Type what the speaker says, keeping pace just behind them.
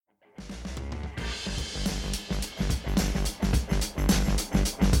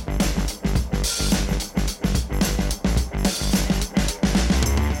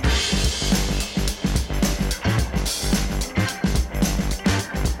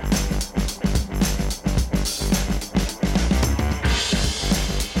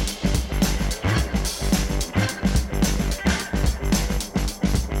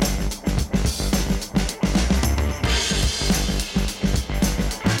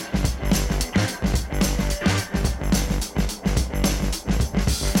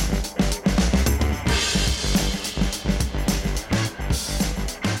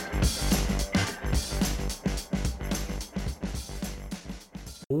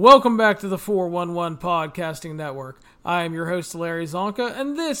Welcome back to the 411 Podcasting Network. I am your host, Larry Csonka,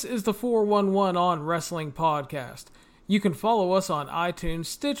 and this is the 411 on Wrestling Podcast. You can follow us on iTunes,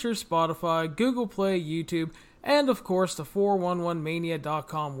 Stitcher, Spotify, Google Play, YouTube, and of course the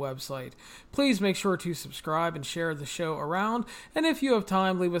 411mania.com website. Please make sure to subscribe and share the show around, and if you have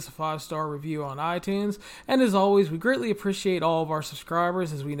time, leave us a 5-star review on iTunes. And as always, we greatly appreciate all of our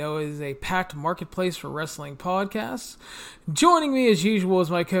subscribers, as we know it is a packed marketplace for wrestling podcasts. Joining me as usual is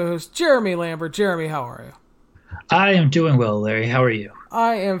my co-host Jeremy Lambert. Jeremy, how are you? I am doing well, Larry. How are you?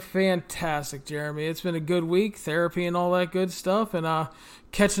 I am fantastic, Jeremy. It's been a good week, therapy and all that good stuff, and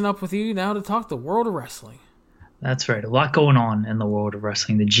catching up with you now to talk the world of wrestling. That's right. A lot going on in the world of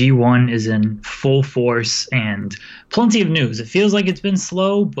wrestling. The G1 is in full force and plenty of news. It feels like it's been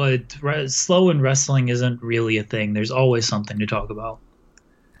slow, but slow in wrestling isn't really a thing. There's always something to talk about.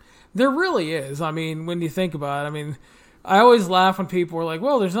 There really is. I mean, when you think about it, I mean, I always laugh when people are like,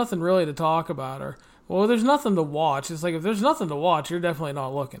 well, there's nothing really to talk about, or, well, there's nothing to watch. It's like, if there's nothing to watch, you're definitely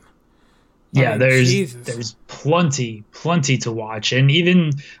not looking. Yeah, there's plenty to watch, and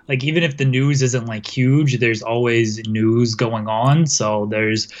even if the news isn't like huge, there's always news going on, so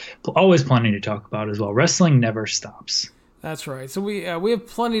there's always plenty to talk about as well. Wrestling never stops. That's right. So we have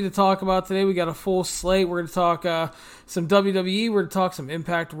plenty to talk about today. We got a full slate. We're going to talk some WWE. We're going to talk some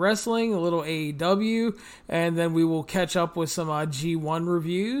Impact Wrestling, a little AEW, and then we will catch up with some G1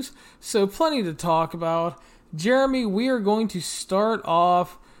 reviews. So plenty to talk about. Jeremy, we are going to start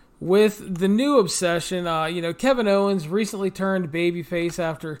off with the new obsession. Kevin Owens recently turned babyface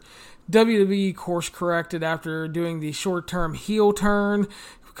after WWE course-corrected after doing the short-term heel turn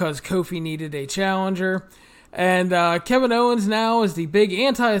because Kofi needed a challenger. And Kevin Owens now is the big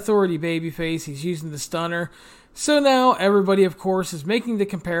anti-authority babyface. He's using the stunner. So now everybody, of course, is making the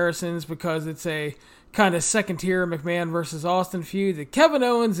comparisons because it's a kind of second-tier McMahon versus Austin feud that Kevin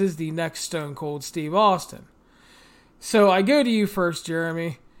Owens is the next Stone Cold Steve Austin. So I go to you first,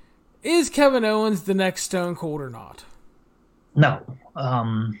 Jeremy. Is Kevin Owens the next Stone Cold or not? No.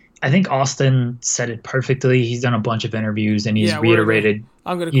 I think Austin said it perfectly. He's done a bunch of interviews and he's reiterated.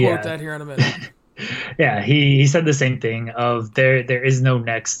 I'm going to quote that here in a minute. Yeah, he said the same thing of there is no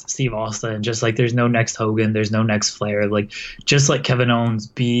next Steve Austin, just like there's no next Hogan, there's no next Flair. Like, just let Kevin Owens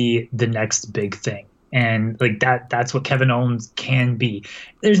be the next big thing. And like that's what Kevin Owens can be.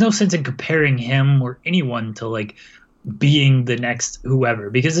 There's no sense in comparing him or anyone to like being the next whoever,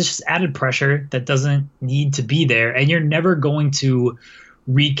 because it's just added pressure that doesn't need to be there, and you're never going to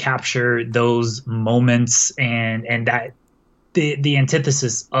recapture those moments and that the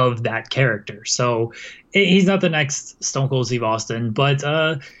antithesis of that character. So he's not the next Stone Cold Steve Austin, but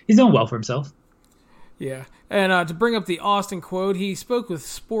he's doing well for himself. Yeah, and to bring up the Austin quote, he spoke with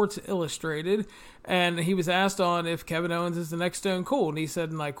Sports Illustrated, and he was asked on if Kevin Owens is the next Stone Cold, and he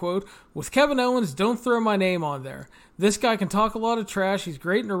said, and I quote, "With Kevin Owens, don't throw my name on there. This guy can talk a lot of trash, he's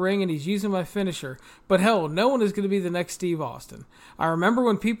great in the ring, and he's using my finisher. But hell, no one is going to be the next Steve Austin. I remember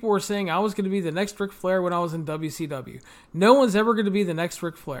when people were saying I was going to be the next Ric Flair when I was in WCW. No one's ever going to be the next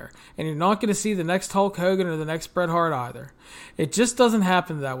Ric Flair, and you're not going to see the next Hulk Hogan or the next Bret Hart either. It just doesn't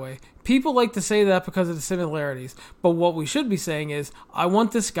happen that way. People like to say that because of the similarities, but what we should be saying is, I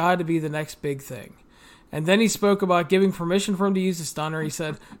want this guy to be the next big thing." And then he spoke about giving permission for him to use the stunner. He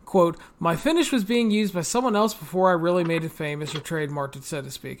said, quote, "My finish was being used by someone else before I really made it famous or trademarked it, so to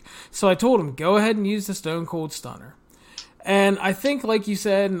speak. So I told him, go ahead and use the Stone Cold Stunner." And I think, like you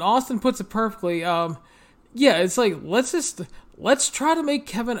said, and Austin puts it perfectly, it's like, let's try to make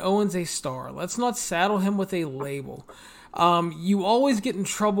Kevin Owens a star. Let's not saddle him with a label. You always get in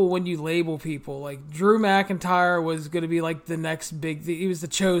trouble when you label people. Like Drew McIntyre was going to be like the next big thing. He was the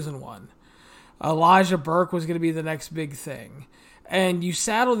chosen one. Elijah Burke was going to be the next big thing. And you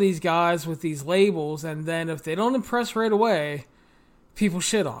saddle these guys with these labels, and then if they don't impress right away, people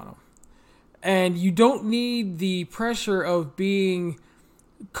shit on them. And you don't need the pressure of being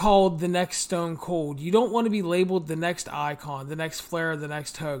called the next Stone Cold. You don't want to be labeled the next Icon, the next Flair, the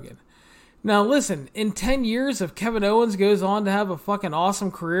next Hogan. Now listen, in 10 years, if Kevin Owens goes on to have a fucking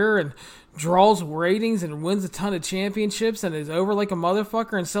awesome career and draws ratings and wins a ton of championships and is over like a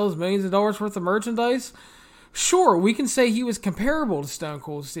motherfucker and sells millions of dollars worth of merchandise, sure, we can say he was comparable to Stone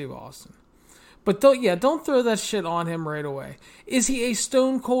Cold Steve Austin. But don't throw that shit on him right away. Is he a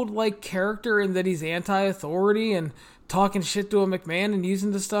Stone Cold-like character in that he's anti-authority and talking shit to a McMahon and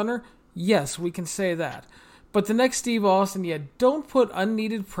using the stunner? Yes, we can say that. But the next Steve Austin, don't put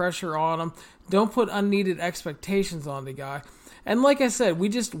unneeded pressure on him. Don't put unneeded expectations on the guy. And like I said,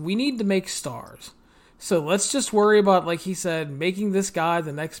 we need to make stars. So let's just worry about, like he said, making this guy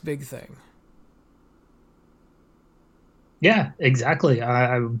the next big thing. Yeah, exactly.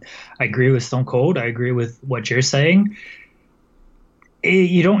 I agree with Stone Cold. I agree with what you're saying.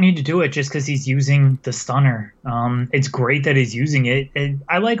 You don't need to do it just because he's using the stunner. It's great that he's using it. And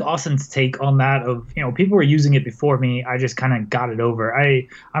I like Austin's take on that of, people were using it before me. I just kind of got it over.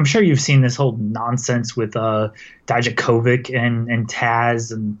 I'm sure you've seen this whole nonsense with Dijakovic and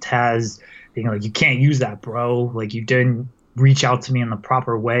Taz being like, you can't use that, bro. Like, you didn't reach out to me in the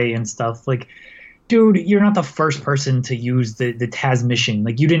proper way and stuff. Like, dude, you're not the first person to use the Taz mission.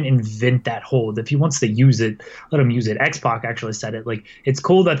 Like, you didn't invent that hold. If he wants to use it, let him use it. X-Pac actually said it. Like, it's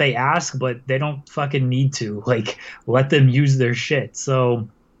cool that they ask, but they don't fucking need to. Like, let them use their shit. So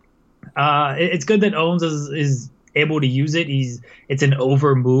it's good that Owens is able to use it. It's an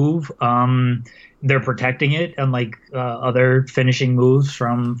over move. They're protecting it, unlike other finishing moves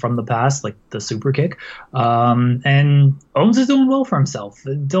from the past, like the super kick. And Owens is doing well for himself.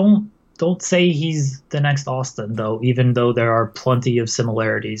 Don't say he's the next Austin, though, even though there are plenty of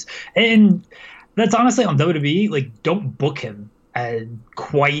similarities. And that's honestly on WWE. Like, don't book him as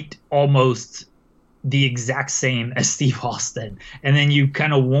quite almost the exact same as Steve Austin. And then you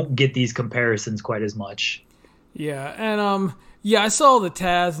kind of won't get these comparisons quite as much. Yeah, and I saw the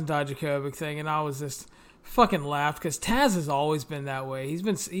Taz and Dijakovic thing, and I was just fucking laughed because Taz has always been that way.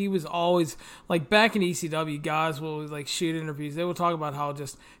 He was always like back in ECW. Guys will like shoot interviews. They will talk about how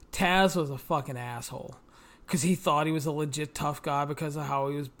just Taz was a fucking asshole because he thought he was a legit tough guy because of how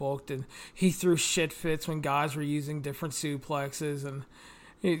he was booked, and he threw shit fits when guys were using different suplexes, and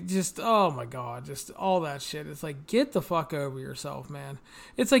it just, oh my god, just all that shit. It's like, get the fuck over yourself, man.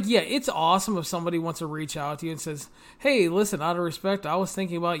 It's like, yeah, it's awesome if somebody wants to reach out to you and says, hey, listen, out of respect, I was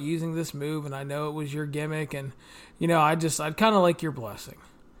thinking about using this move, and I know it was your gimmick, and I'd kind of like your blessing.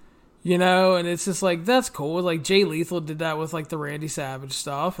 And it's just like, that's cool. Like, Jay Lethal did that with, like, the Randy Savage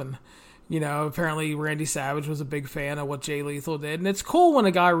stuff, and, apparently Randy Savage was a big fan of what Jay Lethal did, and it's cool when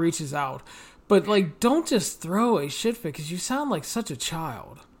a guy reaches out, but, like, don't just throw a shit fit, because you sound like such a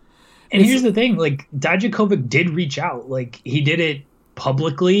child. And here's the thing, like, Dijakovic did reach out. Like, he did it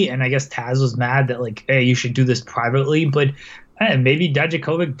publicly, and I guess Taz was mad that, like, hey, you should do this privately, but maybe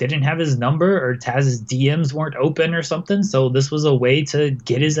Dijakovic didn't have his number or Taz's DMs weren't open or something. So this was a way to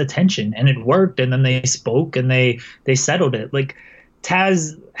get his attention, and it worked. And then they spoke and they settled it. Like,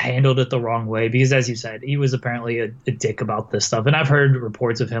 Taz handled it the wrong way because, as you said, he was apparently a dick about this stuff. And I've heard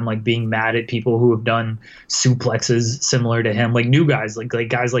reports of him like being mad at people who have done suplexes similar to him, like new guys, like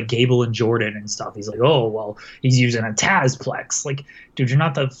guys like Gable and Jordan and stuff. He's like, oh, well, he's using a Tazplex. Like, dude, you're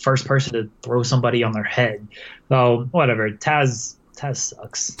not the first person to throw somebody on their head. So whatever. Taz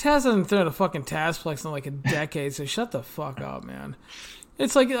sucks. Taz hasn't thrown a fucking Tazplex in like a decade, so shut the fuck up, man.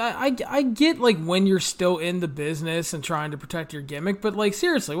 It's like, I get, like, when you're still in the business and trying to protect your gimmick, but, like,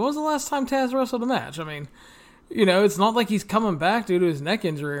 seriously, when was the last time Taz wrestled a match? I mean, it's not like he's coming back due to his neck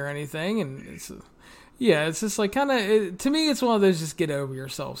injury or anything, and it's just, like, kind of, to me, it's one of those just get over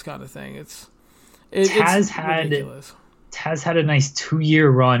yourselves kind of thing. It's ridiculous. Taz had a nice 2-year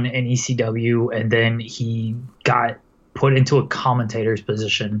run in ECW, and then he got put into a commentator's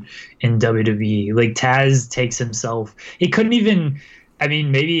position in WWE. Like, Taz takes himself, he couldn't even... I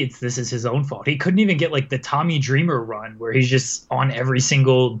mean, maybe this is his own fault. He couldn't even get like the Tommy Dreamer run where he's just on every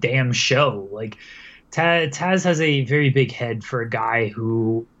single damn show. Like, Taz has a very big head for a guy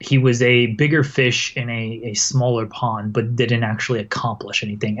who he was a bigger fish in a smaller pond, but didn't actually accomplish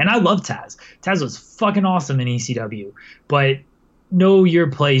anything. And I love Taz. Taz was fucking awesome in ECW, but know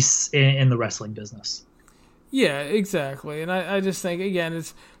your place in the wrestling business. Yeah, exactly. And I just think, again,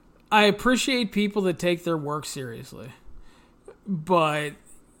 I appreciate people that take their work seriously. But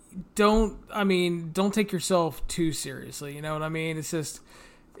don't take yourself too seriously. You know what I mean? It's just,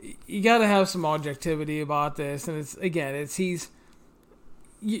 you got to have some objectivity about this. And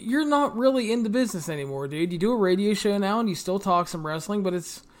you're not really in the business anymore, dude. You do a radio show now and you still talk some wrestling, but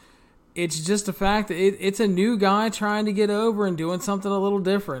it's just the fact that it's a new guy trying to get over and doing something a little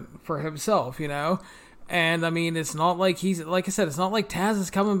different for himself, And I mean, it's not like like I said, it's not like Taz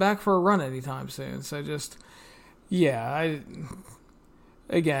is coming back for a run anytime soon. So just, yeah,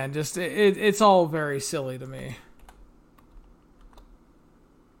 it's all very silly to me.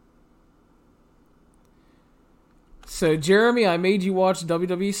 So, Jeremy, I made you watch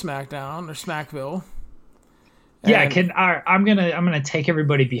WWE SmackDown or Smackville. Yeah, I'm gonna take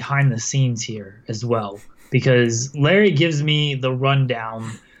everybody behind the scenes here as well, because Larry gives me the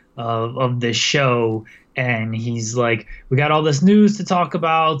rundown of this show. And he's like, we got all this news to talk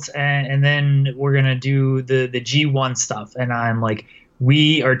about, and then we're going to do the G1 stuff. And I'm like,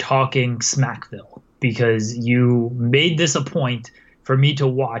 we are talking Smackville, because you made this a point for me to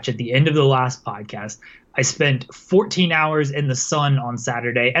watch at the end of the last podcast. I spent 14 hours in the sun on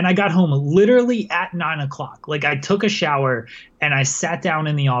Saturday, and I got home literally at 9 o'clock. Like, I took a shower and I sat down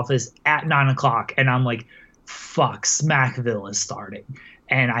in the office at 9 o'clock, and I'm like, fuck, Smackville is starting.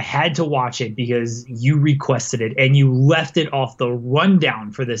 And I had to watch it because you requested it and you left it off the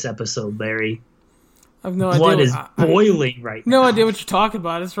rundown for this episode, Larry. I have no Blood idea. is boiling right now. No idea what you're talking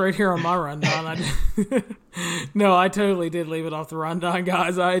about. It's right here on my rundown. No, I totally did leave it off the rundown,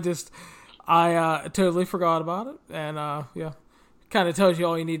 guys. I totally forgot about it. And, yeah, kind of tells you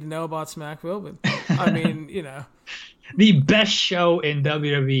all you need to know about Smackville. But, I mean, The best show in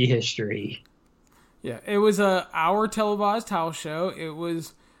WWE history. Yeah, it was our televised house show. It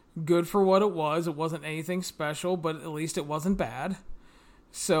was good for what it was. It wasn't anything special, but at least it wasn't bad.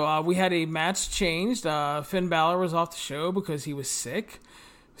 So we had a match changed. Finn Balor was off the show because he was sick.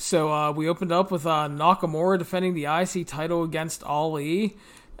 So we opened up with Nakamura defending the IC title against Ali,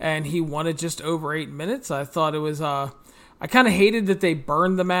 and he won it just over 8 minutes. I thought it was... I kind of hated that they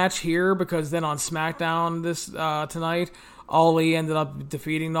burned the match here because then on SmackDown this tonight... Ali ended up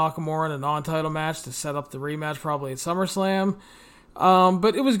defeating Nakamura in a non-title match to set up the rematch probably at SummerSlam.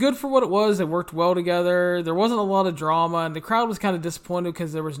 But it was good for what it was. They worked well together. There wasn't a lot of drama, and the crowd was kind of disappointed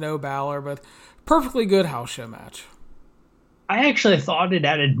because there was no Balor, but perfectly good house show match. I actually thought it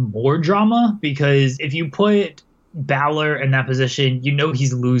added more drama because if you put Balor in that position,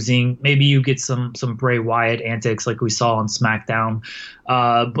 he's losing. Maybe you get some Bray Wyatt antics like we saw on SmackDown.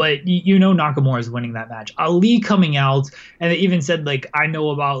 But Nakamura is winning that match. Ali coming out, and they even said, like, I know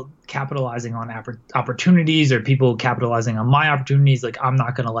about capitalizing on opportunities or people capitalizing on my opportunities. Like, I'm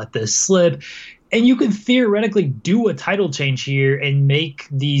not going to let this slip. And you could theoretically do a title change here and make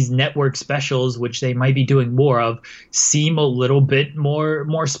these network specials, which they might be doing more of, seem a little bit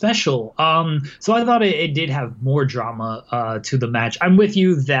more special. So I thought it did have more drama to the match. I'm with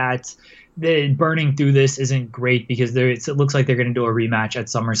you that the burning through this isn't great because it looks like they're going to do a rematch at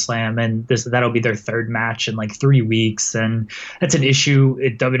SummerSlam, and that'll be their third match in like 3 weeks, and that's an issue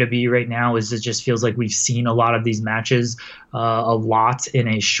at WWE right now. Is it just feels like we've seen a lot of these matches a lot in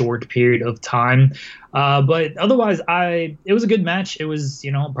a short period of time. But otherwise, it was a good match. It was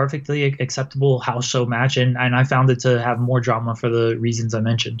perfectly acceptable house show match, and I found it to have more drama for the reasons I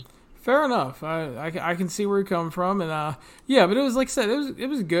mentioned. Fair enough. I can see where you're coming from, and yeah, but it was like I said, it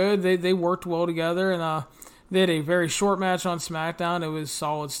was good. They worked well together, and they had a very short match on SmackDown. It was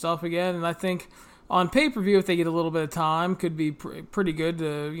solid stuff again, and I think on pay-per-view, if they get a little bit of time, could be pretty good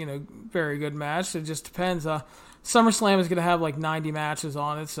to very good match. It just depends. SummerSlam is going to have like 90 matches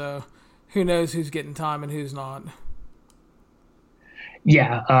on it, so who knows who's getting time and who's not.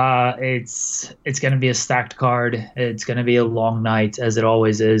 Yeah, it's going to be a stacked card. It's going to be a long night, as it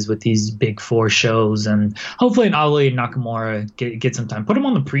always is with these big four shows. And hopefully Ali and Nakamura get some time. Put them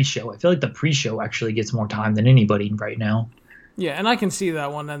on the pre-show. I feel like the pre-show actually gets more time than anybody right now. Yeah, and I can see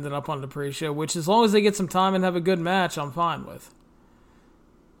that one ended up on the pre-show, which as long as they get some time and have a good match, I'm fine with.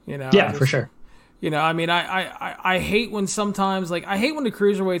 Yeah, for sure. I mean, I hate when sometimes, I hate when the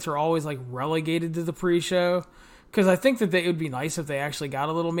cruiserweights are always, relegated to the pre-show. Because I think that it would be nice if they actually got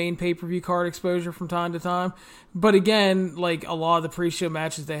a little main pay-per-view card exposure from time to time. But again, a lot of the pre-show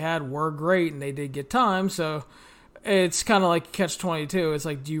matches they had were great, and they did get time. So it's kind of like catch-22. It's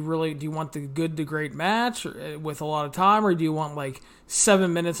like, do you want the good to great match with a lot of time, or do you want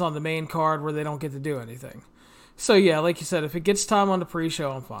 7 minutes on the main card where they don't get to do anything? So yeah, like you said, if it gets time on the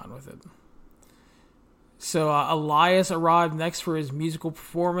pre-show, I'm fine with it. So Elias arrived next for his musical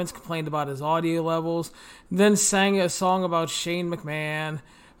performance, complained about his audio levels, then sang a song about Shane McMahon,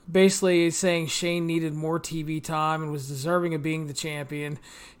 basically saying Shane needed more TV time and was deserving of being the champion.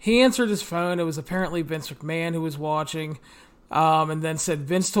 He answered his phone. It was apparently Vince McMahon who was watching, and then said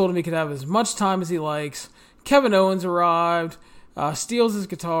Vince told him he could have as much time as he likes. Kevin Owens arrived, steals his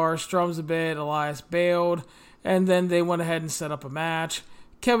guitar, strums a bit, Elias bailed, and then they went ahead and set up a match.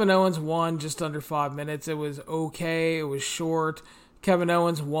 Kevin Owens won just under 5 minutes. It was okay. It was short. Kevin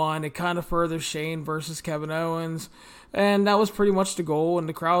Owens won. It kind of furthers Shane versus Kevin Owens. And that was pretty much the goal, and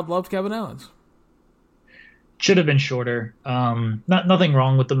the crowd loved Kevin Owens. Should have been shorter. Nothing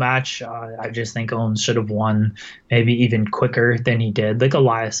wrong with the match. I just think Owens should have won maybe even quicker than he did.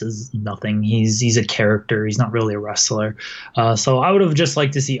 Elias is nothing. He's a character. He's not really a wrestler. So I would have just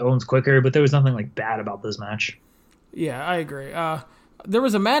liked to see Owens quicker, but there was nothing bad about this match. Yeah, I agree. There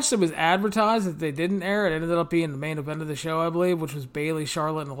was a match that was advertised that they didn't air. It ended up being the main event of the show, I believe, which was Bayley,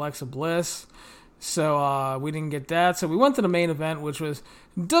 Charlotte, and Alexa Bliss. So we didn't get that. So we went to the main event, which was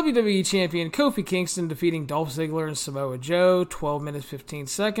WWE Champion Kofi Kingston defeating Dolph Ziggler and Samoa Joe, 12 minutes, 15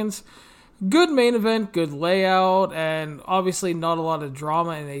 seconds. good main event, good layout, and obviously not a lot of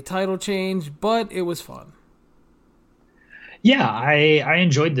drama in a title change, but it was fun. Yeah, I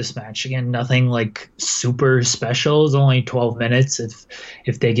enjoyed this match. Again, nothing like super special. It's only 12 minutes.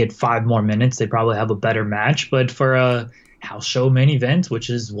 If they get 5 more minutes, they probably have a better match. But for a house show main event, which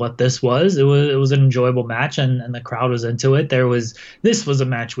is what this was, it was an enjoyable match, and the crowd was into it. This was a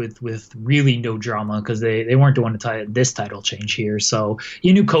match with really no drama because they weren't doing this title change here. So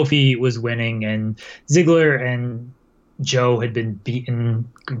you knew Kofi was winning, and Ziggler and Joe had been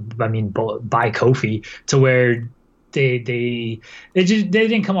beaten. I mean, by Kofi to where they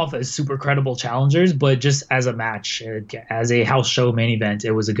didn't come off as super credible challengers, but just as a match, as a house show main event,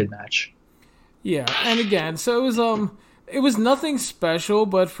 it was a good match. Yeah, and again, so it was nothing special,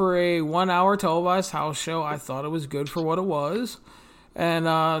 but for a 1 hour televised house show, I thought it was good for what it was, and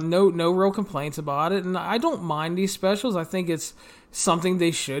no real complaints about it. And I don't mind these specials. I think it's something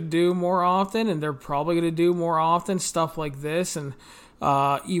they should do more often, and they're probably going to do more often, stuff like this, and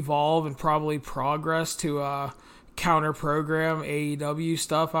evolve and probably progress to counter program AEW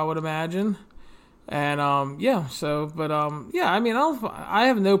stuff, I would imagine. And yeah, I mean, I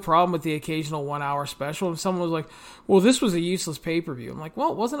have no problem with the occasional 1 hour special. If someone was like, well, this was a useless pay-per-view, I'm like,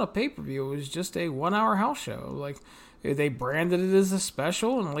 well, it wasn't a pay-per-view, it was just a 1 hour house show. Like, they branded it as a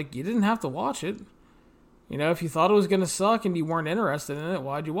special, and like, you didn't have to watch it. You know, if you thought it was going to suck and you weren't interested in it,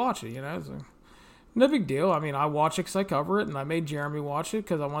 why'd you watch it? You know, so, no big deal. I mean, I watch it because I cover it, and I made Jeremy watch it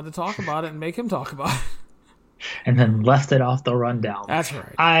because I wanted to talk about it and make him talk about it. And then left it off the rundown. That's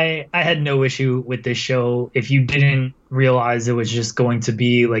right. I had no issue with this show. If you didn't realize it was just going to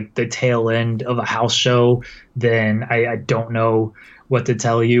be like the tail end of a house show, then I don't know what to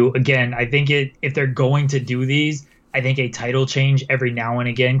tell you. Again, I think if they're going to do these, I think a title change every now and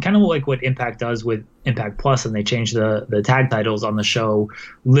again, kind of like what Impact does with Impact Plus, and they change the tag titles on the show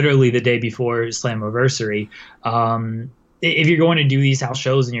literally the day before Slammiversary. If you're going to do these house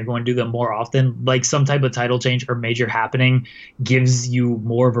shows and you're going to do them more often, like some type of title change or major happening gives you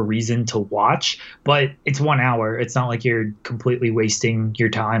more of a reason to watch. But it's 1 hour. It's not like you're completely wasting your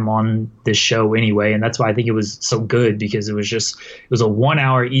time on this show anyway. And that's why I think it was so good, because it was a 1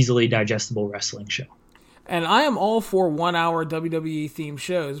 hour, easily digestible wrestling show. And I am all for 1 hour WWE themed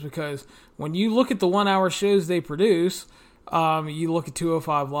shows, because when you look at the 1 hour shows they produce, you look at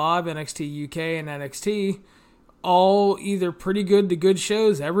 205 Live, NXT UK, and NXT, all either pretty good to good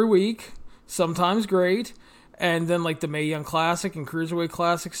shows every week, sometimes great, and then like the Mae Young Classic and Cruiserweight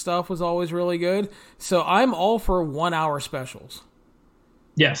Classic stuff was always really good. So I'm all for 1 hour specials.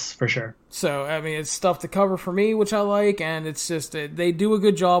 Yes, for sure. So, I mean, it's stuff to cover for me, which I like, and it's just, they do a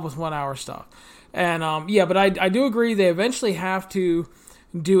good job with 1 hour stuff. And yeah, but I do agree they eventually have to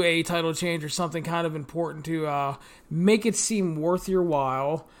do a title change or something kind of important to make it seem worth your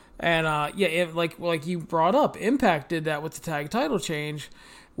while. And yeah, like you brought up, Impact did that with the tag title change,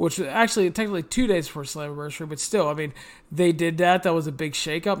 which was actually technically 2 days before Slammiversary, but still, I mean, they did that. That was a big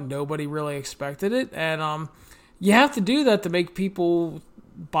shakeup. Nobody really expected it, and you have to do that to make people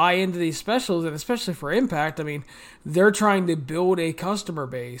buy into these specials, and especially for Impact. I mean, they're trying to build a customer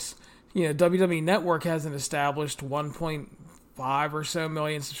base. You know, WWE Network has an established 1.5 or so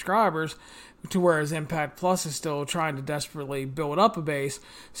million subscribers, to whereas Impact Plus is still trying to desperately build up a base.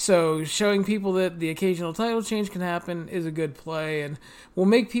 So showing people that the occasional title change can happen is a good play, and will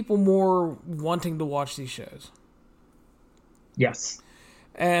make people more wanting to watch these shows. Yes.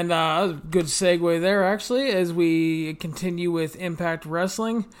 And a good segue there, actually, as we continue with Impact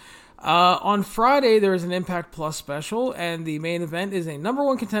Wrestling. On Friday, there is an Impact Plus special, and the main event is a number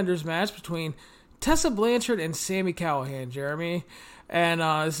one contenders match between Tessa Blanchard and Sami Callihan, Jeremy. And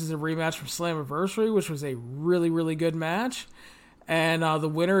this is a rematch from Slammiversary, which was a really, really good match. And the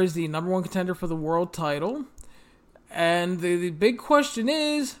winner is the number one contender for the world title. And the big question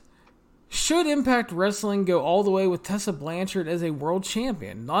is, should Impact Wrestling go all the way with Tessa Blanchard as a world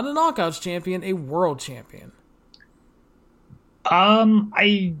champion? Not a Knockouts champion, a world champion.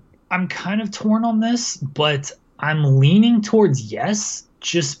 I'm kind of torn on this, but I'm leaning towards yes,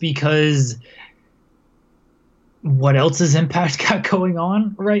 just because what else has Impact got going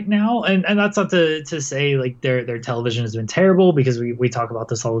on right now? And that's not to say like their television has been terrible, because we talk about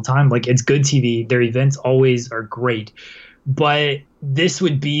this all the time. Like, it's good TV. Their events always are great. But this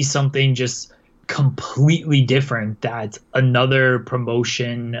would be something just completely different that another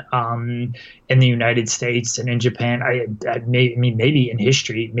promotion in the United States and in Japan, maybe in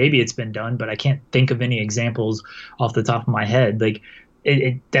history, maybe it's been done, but I can't think of any examples off the top of my head, like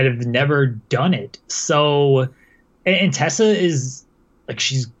that have never done it. So, and Tessa is like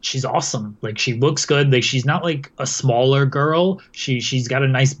she's awesome. Like she looks good. Like she's not like a smaller girl. She's got a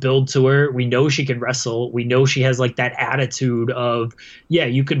nice build to her. We know she can wrestle. We know she has like that attitude of, yeah,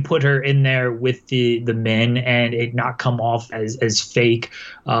 you can put her in there with the men and it not come off as fake.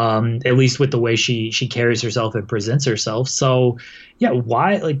 At least with the way she carries herself and presents herself. So yeah,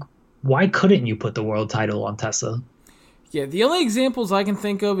 why couldn't you put the world title on Tessa? Yeah, the only examples I can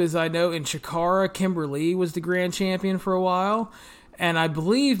think of is I know in Chikara, Kimberly was the grand champion for a while, and I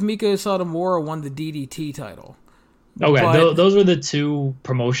believe Miko Satomura won the DDT title. Okay, But those were the two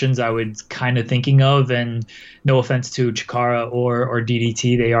promotions I was kind of thinking of, and no offense to Chikara or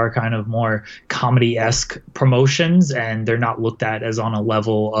DDT, they are kind of more comedy-esque promotions, and they're not looked at as on a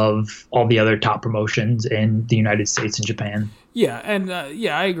level of all the other top promotions in the United States and Japan. yeah, and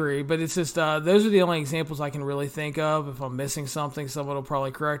yeah, I agree. But it's just those are the only examples I can really think of. If I'm missing something, someone will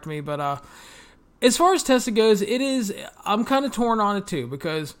probably correct me. But as far as Tessa goes, I'm kind of torn on it too,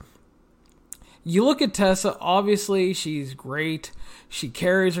 because you look at Tessa, obviously she's great. She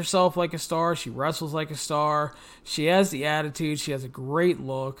carries herself like a star. She wrestles like a star. She has the attitude. She has a great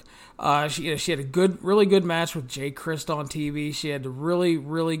look. She had a really good match with Jay Christ on TV. She had a really,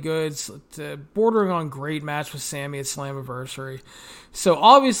 really good, bordering on great match with Sammy at Slammiversary. So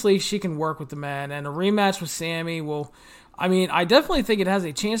obviously she can work with the man. And a rematch with Sammy will, I mean, I definitely think it has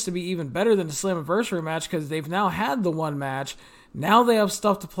a chance to be even better than the Slammiversary match because they've now had the one match. Now they have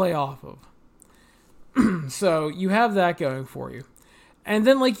stuff to play off of. So you have that going for you. And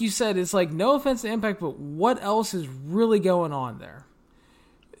then, like you said, it's like, no offense to Impact, but what else is really going on there?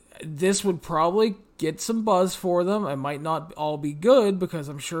 This would probably get some buzz for them. It might not all be good because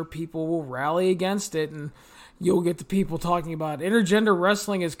I'm sure people will rally against it, and you'll get the people talking about intergender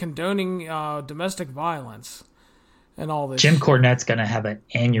wrestling is condoning domestic violence and all this. Jim Cornette's gonna have an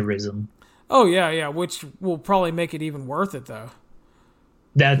aneurysm. Oh, yeah, which will probably make it even worth it, though.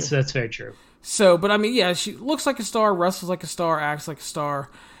 That's very true. So, but I mean, yeah, she looks like a star, wrestles like a star, acts like a star.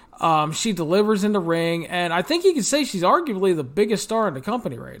 She delivers in the ring, and I think you can say she's arguably the biggest star in the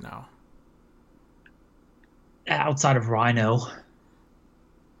company right now. Outside of Rhino.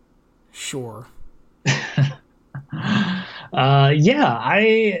 Sure.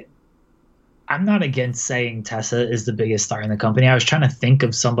 Yeah, I'm not against saying Tessa is the biggest star in the company. I was trying to think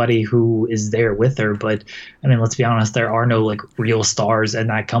of somebody who is there with her, but I mean, let's be honest, there are no like real stars in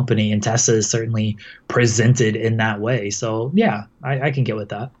that company, and Tessa is certainly presented in that way. So yeah, I can get with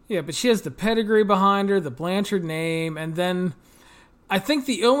that. Yeah, but she has the pedigree behind her, the Blanchard name, and then I think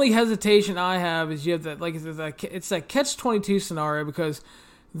the only hesitation I have is you have that, like, it's that catch-22 scenario because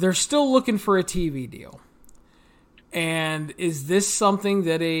they're still looking for a TV deal. And is this something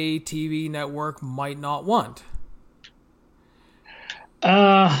that a TV network might not want?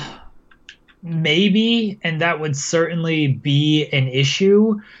 Maybe, and that would certainly be an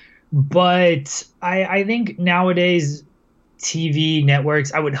issue. But I think nowadays TV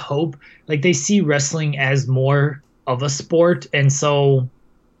networks, I would hope, like they see wrestling as more of a sport, and so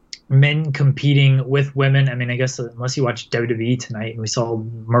men competing with women. I mean, I guess unless you watched WWE tonight, we saw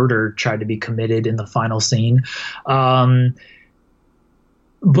murder tried to be committed in the final scene. But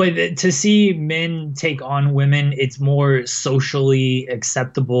to see men take on women, it's more socially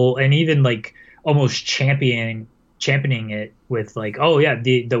acceptable, and even like almost championing it with like, oh yeah,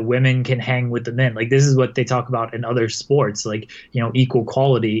 the women can hang with the men. Like this is what they talk about in other sports, like, you know, equal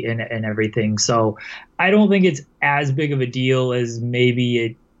quality and everything. So I don't think it's as big of a deal as maybe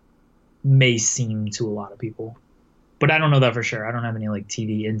it may seem to a lot of people, but I don't know that for sure. I don't have any like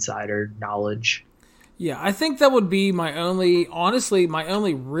TV insider knowledge. Yeah, I think that would be my only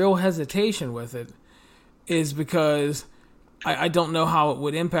real hesitation with it is because I don't know how it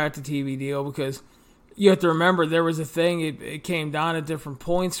would impact the TV deal, because you have to remember there was a thing, it came down at different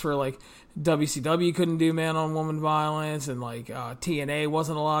points for like WCW couldn't do man on woman violence, and like TNA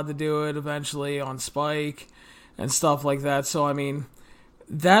wasn't allowed to do it eventually on Spike and stuff like that. So I mean,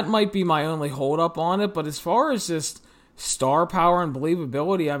 that might be my only hold up on it. But as far as just star power and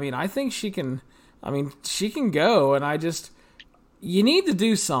believability, I mean, I think she can go, and you need to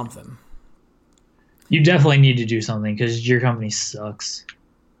do something. You definitely need to do something because your company sucks.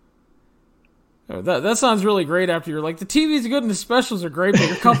 Oh, that sounds really great after you're like, the TV's good and the specials are great, but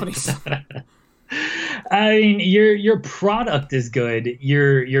your company sucks. I mean, your product is good.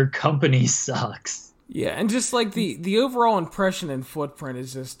 Your company sucks. Yeah, and just like the overall impression and footprint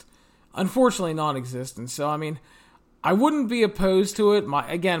is just unfortunately non-existent. So I mean, I wouldn't be opposed to it.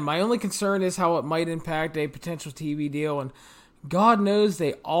 My only concern is how it might impact a potential TV deal, and God knows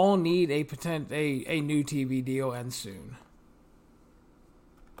they all need a new TV deal, and soon.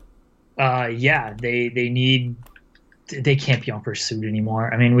 Yeah, they need they can't be on Pursuit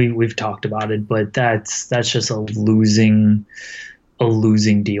anymore. I mean, we've talked about it, but that's just a losing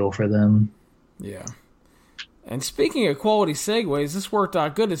deal for them. Yeah. And speaking of quality segues, this worked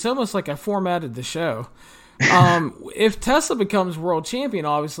out good. It's almost like I formatted the show. If Tessa becomes world champion,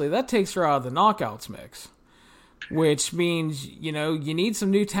 obviously that takes her out of the knockouts mix, which means, you need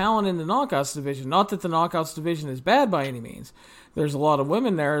some new talent in the knockouts division. Not that the knockouts division is bad by any means. There's a lot of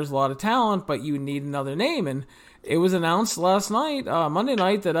women there, there's a lot of talent, but you need another name. And it was announced last night, Monday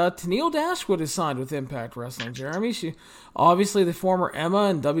night, that Tenille Dashwood is signed with Impact Wrestling. Jeremy, she obviously the former Emma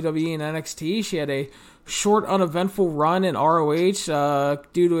in WWE and NXT. She had a short, uneventful run in ROH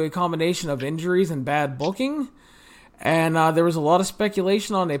due to a combination of injuries and bad booking. And there was a lot of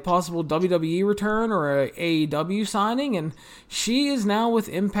speculation on a possible WWE return or a AEW signing, and she is now with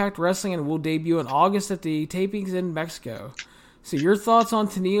Impact Wrestling and will debut in August at the tapings in Mexico. So your thoughts on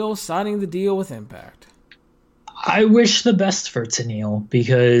Tenille signing the deal with Impact? I wish the best for Tenille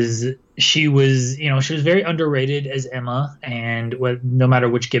because she was very underrated as Emma, and no matter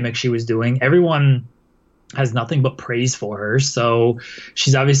which gimmick she was doing, everyone has nothing but praise for her. So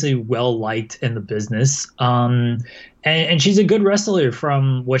she's obviously well liked in the business. And she's a good wrestler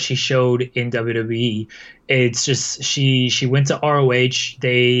from what she showed in WWE. It's just she went to ROH.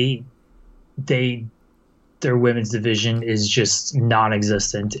 Their women's division is just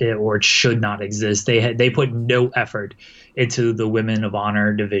non-existent, or it should not exist. They put no effort into the Women of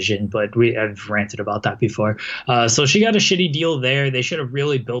Honor division, but I've ranted about that before. So she got a shitty deal there. They should have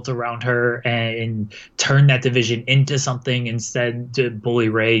really built around her and turned that division into something. Instead, Bully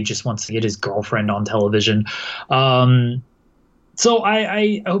Ray just wants to get his girlfriend on television. So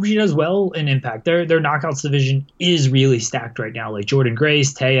I hope she does well in Impact. Their knockouts division is really stacked right now. Like Jordynne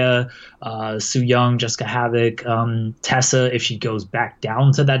Grace, Taya, Su Yung, Jessica Havoc, Tessa, if she goes back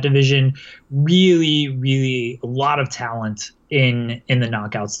down to that division. Really, really a lot of talent in the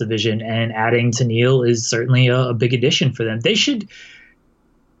knockouts division. And adding Tenille is certainly a big addition for them.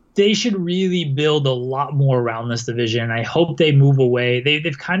 They should really build a lot more around this division. I hope they move away.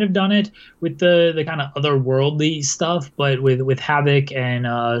 They've kind of done it with the kind of otherworldly stuff, but with Havoc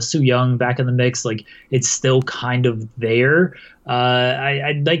and Su Yung back in the mix, like it's still kind of there.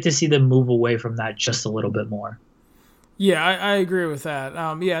 I'd like to see them move away from that just a little bit more. Yeah, I agree with that.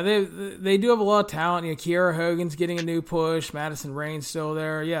 Yeah, they do have a lot of talent. Kiera Hogan's getting a new push. Madison Rain's still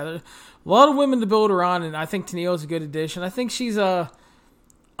there. Yeah, there's a lot of women to build around, and I think Tenille's a good addition. I think she's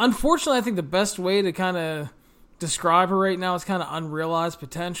unfortunately, I think the best way to kind of describe her right now is kind of unrealized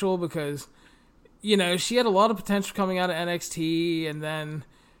potential because, she had a lot of potential coming out of NXT, and then,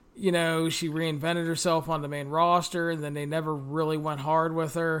 she reinvented herself on the main roster, and then they never really went hard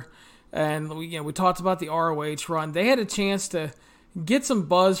with her. And, we talked about the ROH run. They had a chance to get some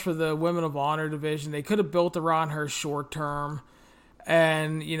buzz for the Women of Honor division. They could have built around her short term,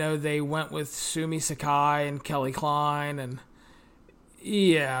 and, they went with Sumi Sakai and Kelly Klein, and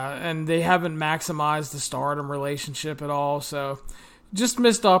yeah, and they haven't maximized the Stardom relationship at all, so just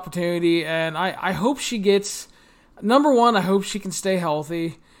missed opportunity, and I hope she gets, number one, I hope she can stay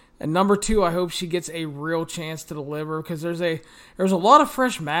healthy, and number two, I hope she gets a real chance to deliver, because there's a lot of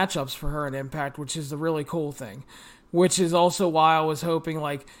fresh matchups for her in Impact, which is the really cool thing, which is also why I was hoping,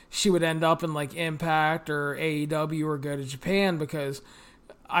 like, she would end up in, like, Impact or AEW or go to Japan, because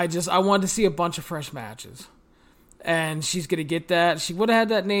I wanted to see a bunch of fresh matches. And she's going to get that. She would have had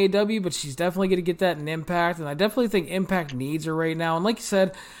that in AEW, but she's definitely going to get that in Impact. And I definitely think Impact needs her right now. And like you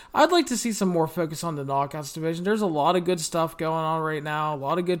said, I'd like to see some more focus on the Knockouts division. There's a lot of good stuff going on right now. A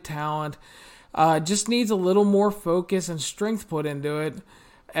lot of good talent. Just needs a little more focus and strength put into it.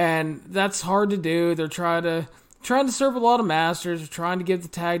 And that's hard to do. They're trying to serve a lot of masters. They're trying to give the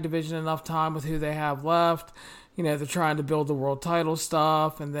tag division enough time with who they have left. They're trying to build the world title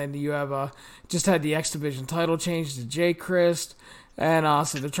stuff, and then you have just had the X Division title change to Jay Christ, and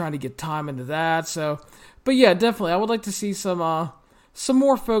so they're trying to get time into that. So, but yeah, definitely, I would like to see some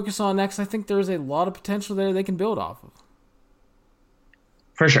more focus on X. I think there's a lot of potential there they can build off of.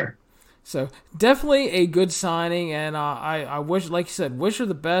 For sure. So definitely a good signing, and I wish, like you said, wish her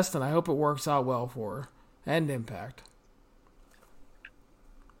the best, and I hope it works out well for her and Impact.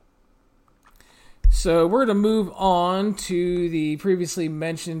 So we're going to move on to the previously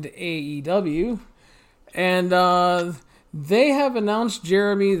mentioned AEW, and they have announced,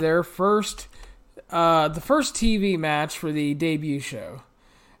 Jeremy, their first TV match for the debut show,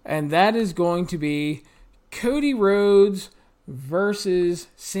 and that is going to be Cody Rhodes versus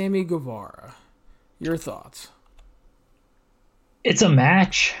Sammy Guevara. Your thoughts? It's a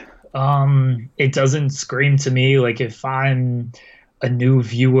match. It doesn't scream to me like if I'm a new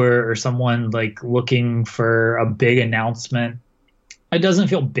viewer or someone like looking for a big announcement, it doesn't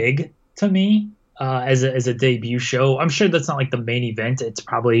feel big to me as a debut show. I'm sure that's not like the main event. It's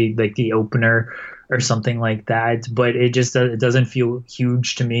probably like the opener or something like that. But it doesn't feel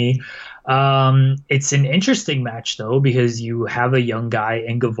huge to me. It's an interesting match though, because you have a young guy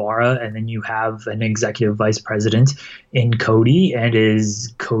in Guevara, and then you have an executive vice president in Cody. And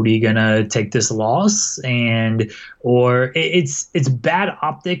is Cody gonna take this loss, or it's bad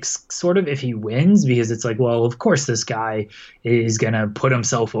optics sort of if he wins, because it's like, well, of course this guy is gonna put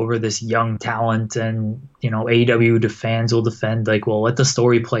himself over this young talent, and AEW fans will defend, like, well, let the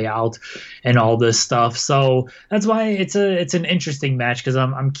story play out and all this stuff. So that's why it's an interesting match, because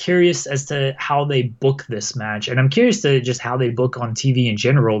I'm curious as to how they book this match, and I'm curious to just how they book on TV in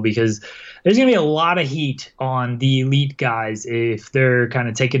general, because there's going to be a lot of heat on the elite guys if they're kind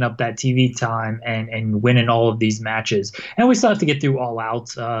of taking up that TV time and winning all of these matches. And we still have to get through All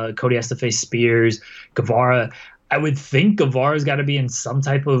Out. Cody has to face Spears, Guevara. I would think Guevara's got to be in some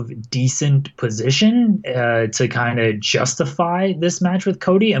type of decent position to kind of justify this match with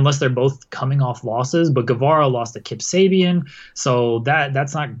Cody, unless they're both coming off losses. But Guevara lost to Kip Sabian, so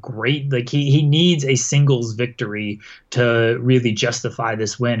that's not great. Like he needs a singles victory to really justify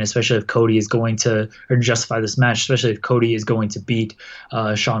this win, especially if Cody is going to, or justify this match, especially if Cody is going to beat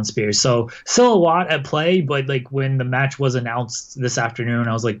Shawn Spears. So still a lot at play, but like when the match was announced this afternoon,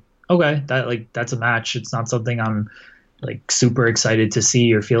 I was like, okay, that's a match. It's not something I'm like super excited to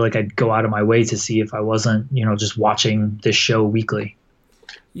see or feel like I'd go out of my way to see if I wasn't, just watching this show weekly.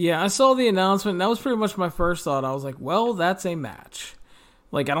 Yeah, I saw the announcement, and that was pretty much my first thought. I was like, well, that's a match.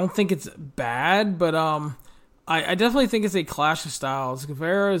 Like, I don't think it's bad, but I definitely think it's a clash of styles.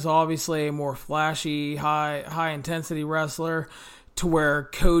 Guevara is obviously a more flashy, high intensity wrestler, to where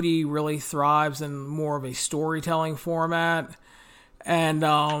Cody really thrives in more of a storytelling format. And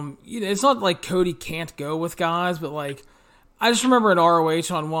it's not like Cody can't go with guys, but like I just remember in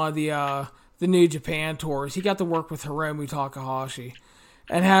ROH on one of the New Japan tours, he got to work with Hiromu Takahashi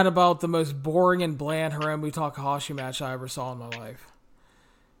and had about the most boring and bland Hiromu Takahashi match I ever saw in my life.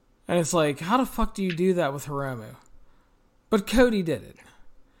 And it's like, how the fuck do you do that with Hiromu? But Cody did it.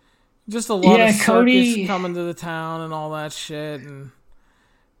 Just a lot of circus coming to the town and all that shit, and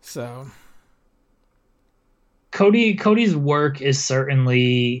so Cody's work is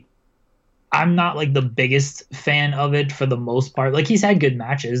certainly, I'm not like the biggest fan of it for the most part. Like, he's had good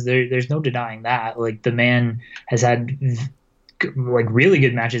matches. There's no denying that. Like, the man has had like really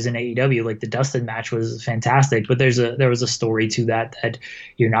good matches in AEW. Like the Dustin match was fantastic, but there was a story to that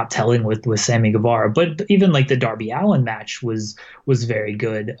you're not telling with Sammy Guevara. But even like the Darby Allin match was very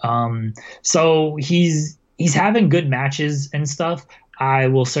good. So he's having good matches and stuff. I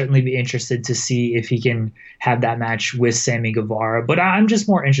will certainly be interested to see if he can have that match with Sammy Guevara. But I'm just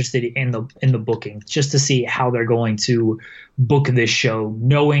more interested in the booking, just to see how they're going to book this show,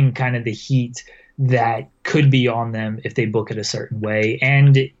 knowing kind of the heat that could be on them if they book it a certain way.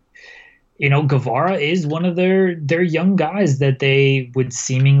 And Guevara is one of their young guys that they would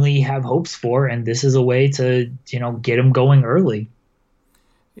seemingly have hopes for, and this is a way to get him going early.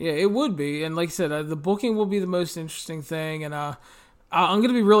 Yeah, it would be. And like I said, the booking will be the most interesting thing, and I'm going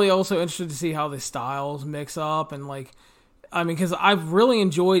to be really also interested to see how the styles mix up. And because I've really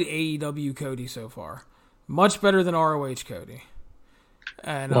enjoyed AEW Cody so far. Much better than ROH Cody.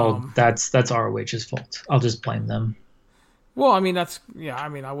 And that's ROH's fault. I'll just blame them. Well, I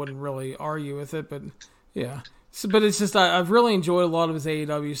wouldn't really argue with it, but yeah. So, but it's just, I've really enjoyed a lot of his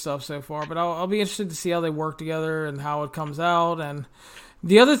AEW stuff so far, but I'll be interested to see how they work together and how it comes out. And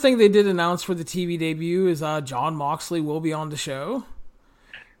the other thing they did announce for the TV debut is Jon Moxley will be on the show.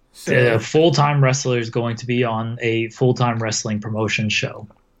 So, a full-time wrestler is going to be on a full-time wrestling promotion show.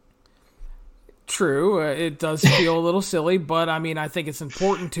 True. It does feel a little silly, but I think it's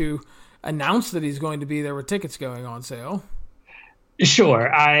important to announce that he's going to be there with tickets going on sale. Sure.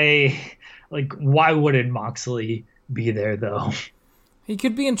 Why wouldn't Moxley be there, though? He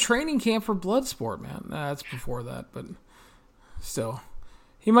could be in training camp for Bloodsport, man. That's before that, but still.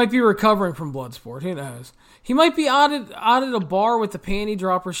 He might be recovering from Bloodsport. Who knows? He might be out at a bar with the panty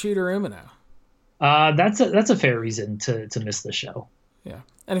dropper Shooter Umino. That's a fair reason to miss the show. Yeah.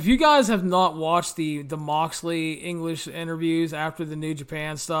 And if you guys have not watched the Moxley English interviews after the New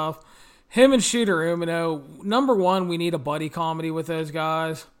Japan stuff, him and Shooter Umino, number one, we need a buddy comedy with those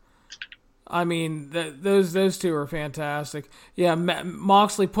guys. Those two are fantastic. Yeah,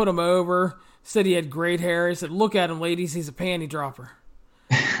 Moxley put him over, said he had great hair. He said, "Look at him, ladies, he's a panty dropper."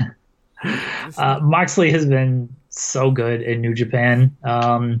 Moxley has been so good in New Japan.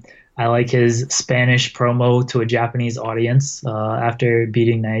 I like his Spanish promo to a Japanese audience after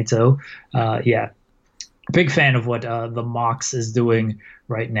beating Naito. Yeah, big fan of what the Mox is doing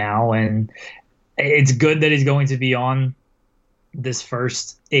right now, and it's good that he's going to be on this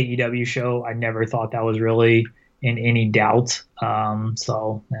first AEW show. I never thought that was really in any doubt.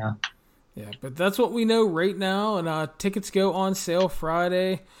 So yeah. Yeah, but that's what we know right now, and tickets go on sale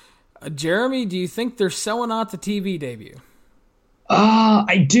Friday. Jeremy, do you think they're selling out the TV debut?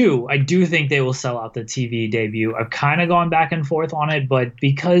 I do. I do think they will sell out the TV debut. I've kind of gone back and forth on it, but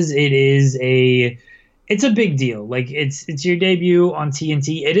because it's a big deal. Like it's your debut on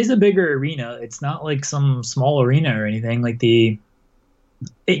TNT. It is a bigger arena. It's not like some small arena or anything. Like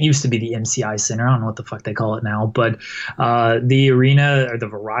it used to be the MCI Center. I don't know what the fuck they call it now, but the arena or the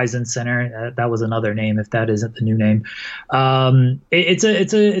Verizon Center, that was another name if that isn't the new name.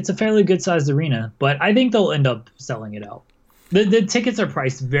 It's a fairly good sized arena, but I think they'll end up selling it out. The tickets are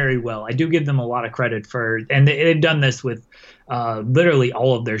priced very well. I do give them a lot of credit and they've done this with literally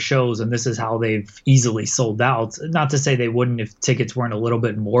all of their shows, and this is how they've easily sold out. Not to say they wouldn't if tickets weren't a little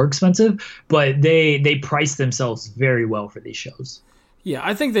bit more expensive, but they price themselves very well for these shows. Yeah,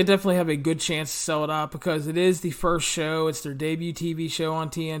 I think they definitely have a good chance to sell it out because it is the first show. It's their debut TV show on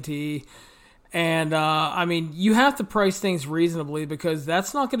TNT. And, I mean, you have to price things reasonably because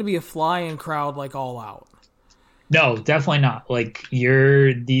that's not going to be a fly-in crowd like All Out. No, definitely not. Like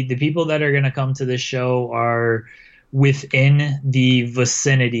the people that are going to come to this show are within the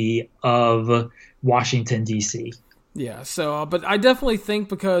vicinity of Washington, D.C. Yeah, so, but I definitely think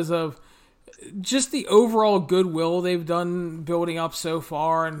because of just the overall goodwill they've done building up so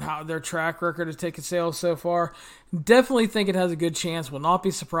far and how their track record of ticket sales so far, definitely think it has a good chance. Will not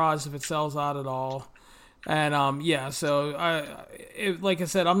be surprised if it sells out at all. And yeah, so like I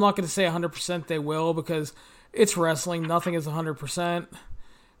said, I'm not going to say 100% they will because it's wrestling. Nothing is 100%.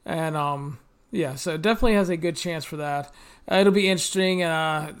 And yeah, so it definitely has a good chance for that. It'll be interesting.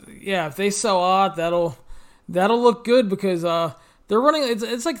 Yeah, if they sell out, that'll look good because they're running,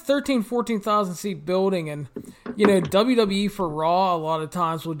 it's like 14,000 seat building, and you know, WWE for Raw a lot of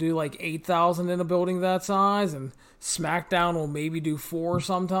times will do like 8,000 in a building that size, and SmackDown will maybe do 4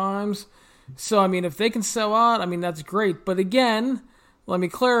 sometimes. So I mean, if they can sell out, I mean, that's great. But again, let me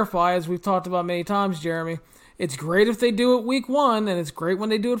clarify, as we've talked about many times, Jeremy, it's great if they do it week 1, and it's great when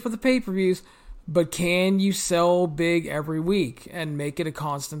they do it for the pay-per-views, but can you sell big every week and make it a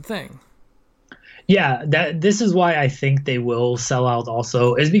constant thing? Yeah, this is why I think they will sell out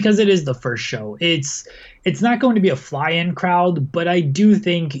also, is because it is the first show. It's not going to be a fly-in crowd, but I do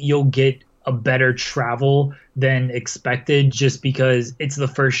think you'll get a better travel than expected just because it's the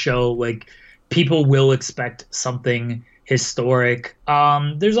first show. Like, people will expect something historic.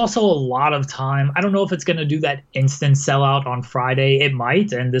 There's also a lot of time. I don't know if it's going to do that instant sellout on Friday. It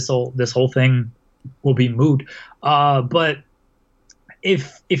might, and this whole thing will be moot. But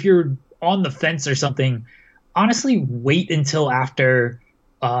if you're on the fence or something, honestly, wait until after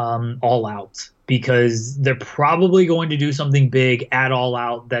All Out, because they're probably going to do something big at All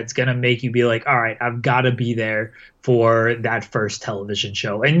Out that's going to make you be like, all right, I've got to be there for that first television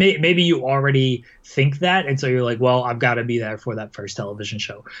show. And maybe you already think that, and so you're like, well, I've got to be there for that first television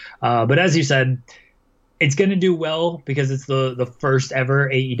show. But as you said, it's going to do well because it's the first ever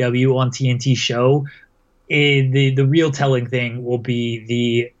AEW on TNT show. The real telling thing will be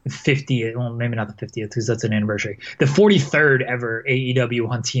the 50th, well, maybe not the 50th because that's an anniversary, the 43rd ever AEW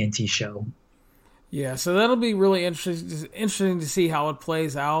on TNT show. Yeah, so that'll be really interesting to see how it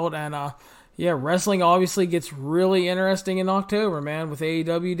plays out. And yeah, wrestling obviously gets really interesting in October, man, with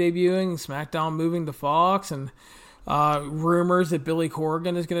AEW debuting, SmackDown moving to Fox, and rumors that Billy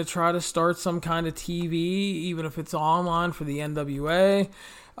Corgan is going to try to start some kind of TV, even if it's online, for the NWA.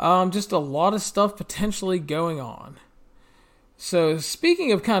 Just a lot of stuff potentially going on. So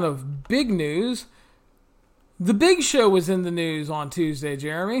speaking of kind of big news, the Big Show was in the news on Tuesday,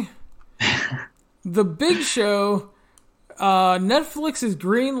 Jeremy. The Big Show, Netflix has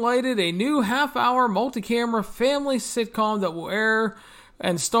green-lighted a new half-hour multi-camera family sitcom that will air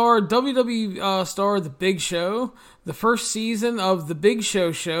and star WWE star The Big Show. The first season of The Big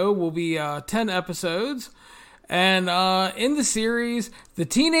Show Show will be 10 episodes. And in the series, the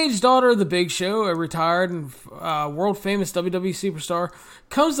teenage daughter of The Big Show, a retired and world-famous WWE superstar,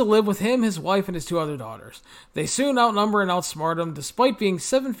 comes to live with him, his wife, and his 2 other daughters. They soon outnumber and outsmart him. Despite being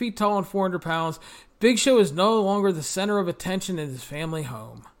 7 feet tall and 400 pounds, Big Show is no longer the center of attention in his family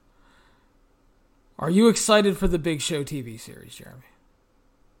home. Are you excited for the Big Show TV series, Jeremy?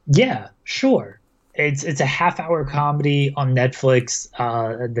 Yeah, sure. It's a half-hour comedy on Netflix.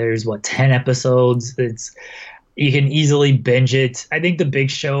 There's 10 episodes. You can easily binge it. I think the Big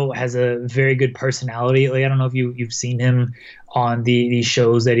Show has a very good personality. Like I don't know if you've seen him on these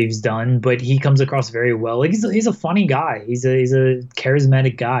shows that he's done, but he comes across very well. Like he's a funny guy. He's a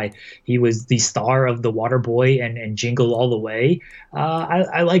charismatic guy. He was the star of The Water Boy and Jingle All the Way.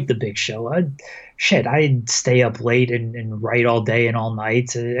 I like the Big Show. I'd stay up late and write all day and all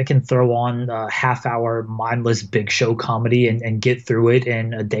night. I can throw on a half-hour mindless Big Show comedy and get through it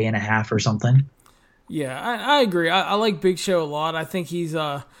in a day and a half or something. Yeah, I agree. I like Big Show a lot. I think he's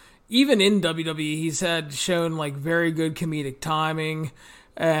even in WWE, he's had shown like very good comedic timing,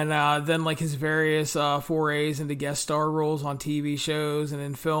 and then like his various forays into guest star roles on TV shows and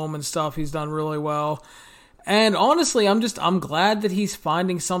in film and stuff. He's done really well. And honestly, I'm glad that he's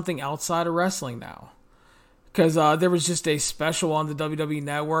finding something outside of wrestling now. Because there was just a special on the WWE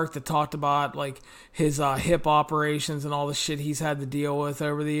Network that talked about like his hip operations and all the shit he's had to deal with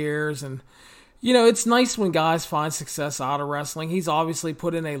over the years. And you know, it's nice when guys find success out of wrestling. He's obviously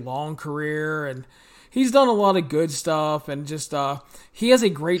put in a long career, and he's done a lot of good stuff, and just he has a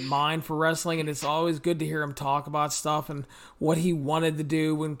great mind for wrestling, and it's always good to hear him talk about stuff and what he wanted to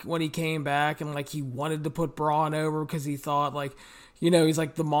do when he came back, and like he wanted to put Braun over because he thought like, you know, he's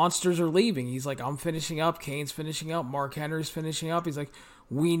like, the monsters are leaving. He's like, I'm finishing up, Kane's finishing up, Mark Henry's finishing up. He's like,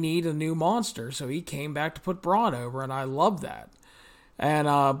 we need a new monster, so he came back to put Braun over, and I love that. And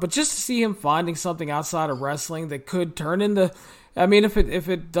but just to see him finding something outside of wrestling that could turn into, I mean, if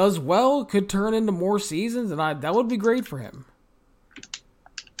it does well, it could turn into more seasons, and that would be great for him.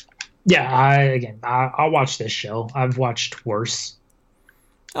 Yeah, I'll watch this show. I've watched worse.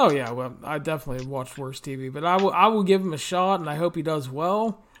 Oh yeah, well, I definitely watched worse TV, but I will give him a shot, and I hope he does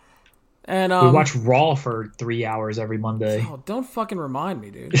well. And we watch Raw for 3 hours every Monday. Oh, don't fucking remind me,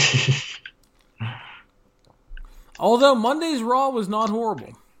 dude. Although Monday's Raw was not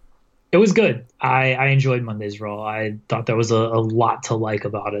horrible. It was good. I enjoyed Monday's Raw. I thought there was a lot to like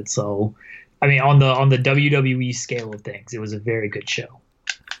about it. So, I mean, on the WWE scale of things, it was a very good show.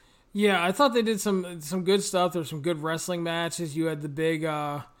 Yeah, I thought they did some good stuff. There's some good wrestling matches. You had the big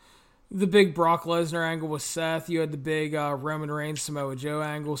Brock Lesnar angle with Seth. You had the big Roman Reigns Samoa Joe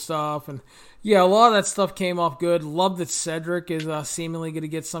angle stuff, and yeah, a lot of that stuff came off good. Love that Cedric is seemingly going to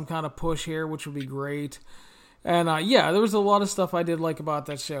get some kind of push here, which would be great. And yeah, there was a lot of stuff I did like about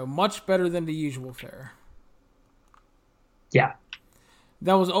that show. Much better than the usual fare. Yeah.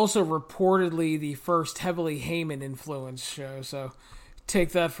 That was also reportedly the first heavily Heyman influenced show, so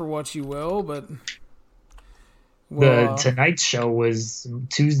take that for what you will, but... Well, tonight's show was...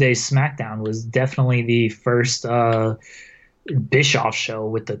 Tuesday's SmackDown was definitely the first Bischoff show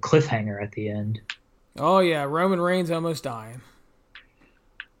with the cliffhanger at the end. Oh yeah, Roman Reigns almost dying.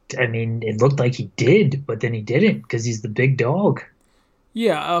 I mean, it looked like he did, but then he didn't because he's the big dog.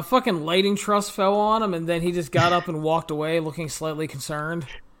 Yeah, a fucking lighting truss fell on him, and then he just got up and walked away looking slightly concerned.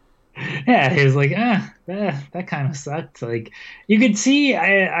 Yeah, he was like, that kind of sucked. Like, you could see,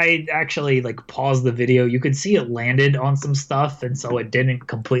 I actually, like, paused the video. You could see it landed on some stuff, and so it didn't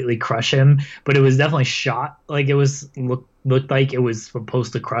completely crush him, but it was definitely shot. Like, it was looked like it was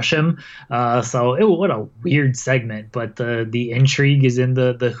supposed to crush him. What a weird segment, but the intrigue is in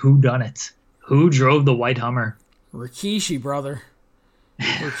the whodunit. Who drove the white Hummer? Rikishi, brother.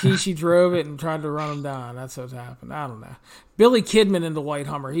 Rikishi drove it and tried to run him down. That's what's happened. I don't know. Billy Kidman in the white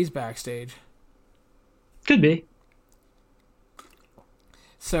Hummer. He's backstage. Could be.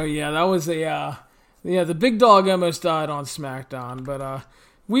 So yeah, that was the big dog almost died on SmackDown, but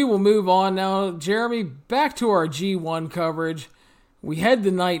we will move on now. Jeremy, back to our G1 coverage. We head to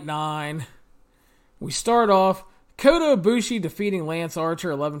Night 9. We start off Kota Ibushi defeating Lance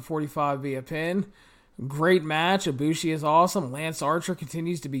Archer 11:45 via pin. Great match. Ibushi is awesome. Lance Archer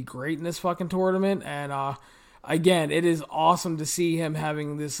continues to be great in this fucking tournament. And again, it is awesome to see him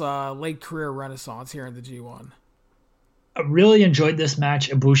having this late career renaissance here in the G1. I really enjoyed this match.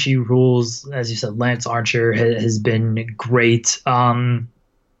 Ibushi rules. As you said, Lance Archer has been great.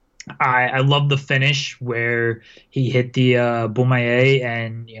 I love the finish where he hit the Bumaye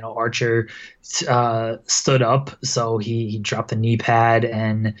and Archer stood up, so he dropped the knee pad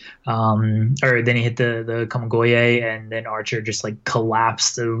and or then he hit the Kamagoye and then Archer just like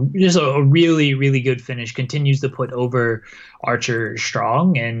collapsed. Just a really, really good finish. Continues to put over Archer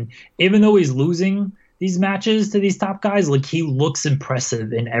strong, and even though he's losing these matches to these top guys, like he looks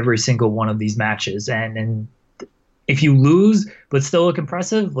impressive in every single one of these matches, and if you lose but still look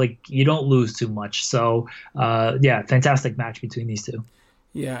impressive, like you don't lose too much. So yeah, fantastic match between these two.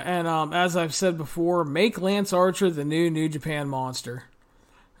 Yeah, and as I've said before, make Lance Archer the New Japan Monster.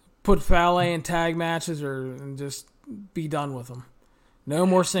 Put Fale in tag matches and just be done with them. No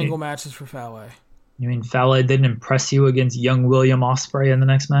more single matches for Fale. You mean Fale didn't impress you against young William Ospreay in the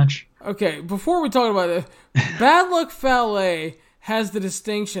next match? Okay, before we talk about it, Bad Luck Fale has the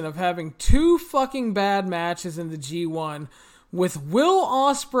distinction of having two fucking bad matches in the G1 with Will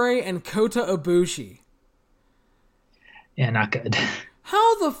Ospreay and Kota Ibushi. Yeah, not good.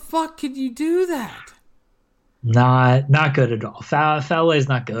 How the fuck could you do that? Not good at all. Fale is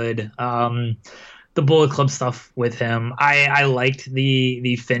not good. The Bullet Club stuff with him, I liked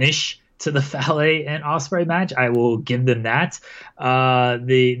the finish to the Fale and Ospreay match. I will give them that.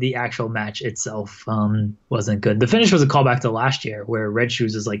 The actual match itself wasn't good. The finish was a callback to last year where Red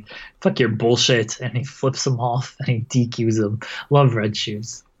Shoes is like, fuck your bullshit, and he flips him off and he DQs him. Love Red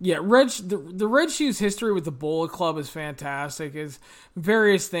Shoes. Yeah, the Red Shoes history with the Bullet Club is fantastic. Is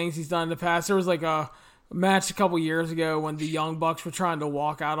various things he's done in the past. There was like a match a couple years ago when the Young Bucks were trying to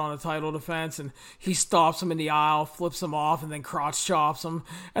walk out on a title defense, and he stops them in the aisle, flips them off, and then crotch chops them.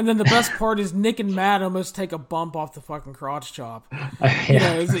 And then the best part is Nick and Matt almost take a bump off the fucking crotch chop.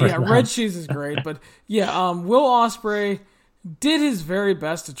 Red Shoes is great, but Will Ospreay did his very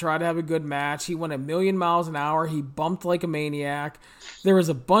best to try to have a good match. He went a million miles an hour. He bumped like a maniac. There was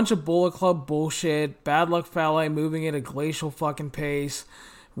a bunch of Bullet Club bullshit. Bad Luck Fale moving at a glacial fucking pace.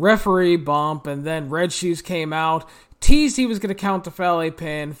 Referee bump, and then Red Shoes came out, teased he was going to count the Fale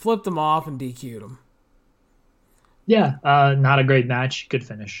pin, flipped him off, and DQ'd him. Yeah, not a great match. Good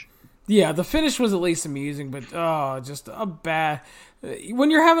finish. Yeah, the finish was at least amusing, but just a bad...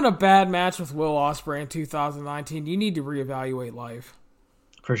 When you're having a bad match with Will Ospreay in 2019, you need to reevaluate life.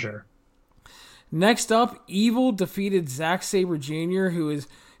 For sure. Next up, Evil defeated Zack Sabre Jr., who is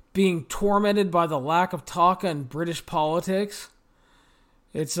being tormented by the lack of Taka in British politics.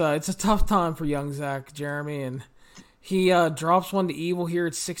 It's a tough time for young Zack, Jeremy, and he drops one to Evil here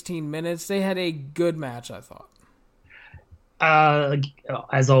at 16 minutes. They had a good match, I thought.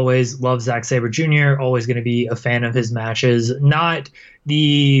 As always, love Zack Sabre Jr. Always going to be a fan of his matches. Not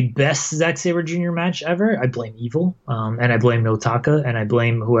the best Zack Sabre Jr. match ever. I blame Evil, and I blame Notaka, and I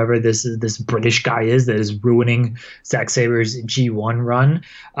blame whoever this British guy is that is ruining Zack Sabre's G1 run.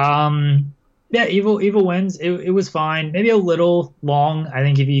 Yeah, Evil wins. It was fine. Maybe a little long. I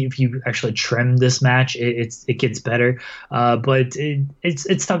think if you actually trim this match, it gets better. But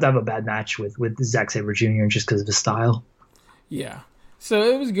it's tough to have a bad match with Zack Sabre Jr. just because of his style. Yeah. So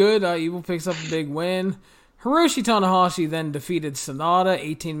it was good. Evil picks up a big win. Hiroshi Tanahashi then defeated Sonata,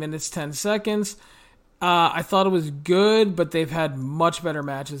 18 minutes, 10 seconds. I thought it was good, but they've had much better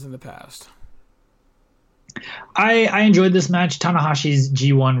matches in the past. I enjoyed this match. Tanahashi's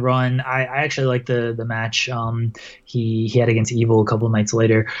G1 run. I actually like the match he had against Evil a couple of nights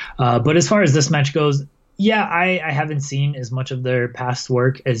later. But as far as this match goes, yeah, I haven't seen as much of their past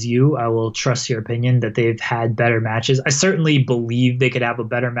work as you. I will trust your opinion that they've had better matches. I certainly believe they could have a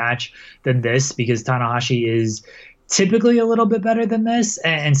better match than this because Tanahashi is typically a little bit better than this,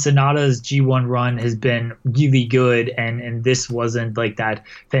 and Sonata's G1 run has been really good, and this wasn't like that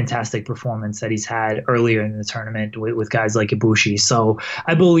fantastic performance that he's had earlier in the tournament with guys like Ibushi. So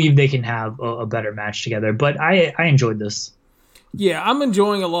I believe they can have a better match together, but I enjoyed this. Yeah, I'm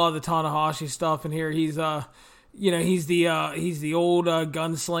enjoying a lot of the Tanahashi stuff in here. He's he's the old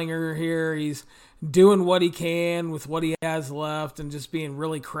gunslinger here. He's doing what he can with what he has left and just being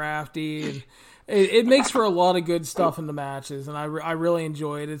really crafty, and it makes for a lot of good stuff in the matches, and I really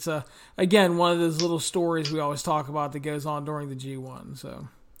enjoy it. It's again one of those little stories we always talk about that goes on during the G1. So,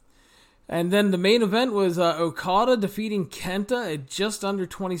 and then the main event was Okada defeating Kenta at just under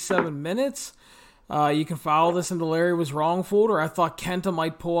 27 minutes. You can follow this into Larry Was Wrong folder. I thought Kenta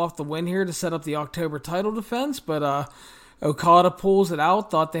might pull off the win here to set up the October title defense, but Okada pulls it out.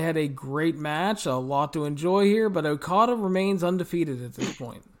 Thought they had a great match, a lot to enjoy here, but Okada remains undefeated at this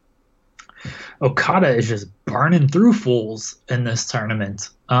point. Okada is just burning through fools in this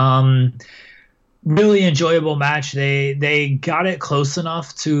tournament. Really enjoyable match. They got it close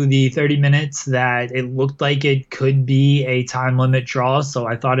enough to the 30 minutes that it looked like it could be a time limit draw. So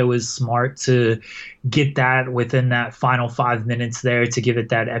I thought it was smart to get that within that final 5 minutes there to give it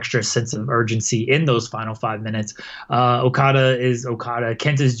that extra sense of urgency in those final 5 minutes. Okada is Okada.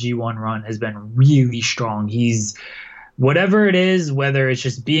 Kenta's G1 run has been really strong. He's whatever it is, whether it's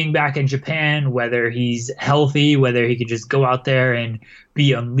just being back in Japan, whether he's healthy, whether he could just go out there and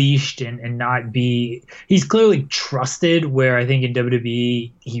be unleashed and not be, he's clearly trusted where I think in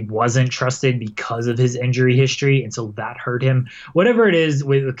WWE he wasn't trusted because of his injury history. And so that hurt him. Whatever it is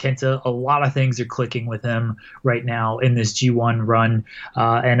with Kenta, a lot of things are clicking with him right now in this G1 run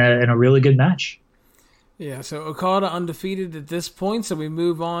and a really good match. Yeah. So Okada undefeated at this point. So we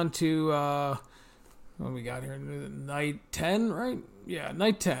move on to, what we got here? Night 10, right? Yeah,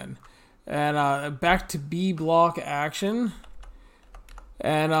 night 10. And back to B block action.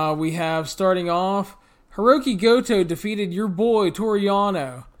 And we have, starting off, Hiroki Goto defeated your boy Toru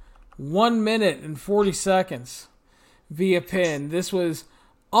Yano 1 minute and 40 seconds via pin. This was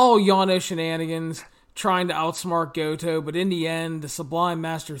all Yano shenanigans, trying to outsmart Goto, but in the end, the Sublime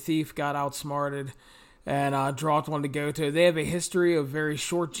Master Thief got outsmarted and dropped one to Goto. They have a history of very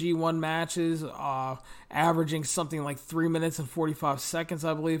short G1 matches, averaging something like 3 minutes and 45 seconds,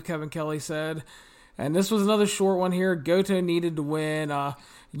 I believe Kevin Kelly said. And this was another short one here. Goto needed to win.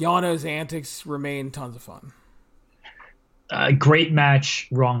 Yano's antics remain tons of fun. Great match,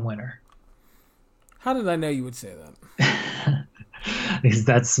 wrong winner. How did I know you would say that? Because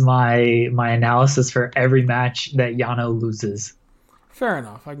that's my analysis for every match that Yano loses. Fair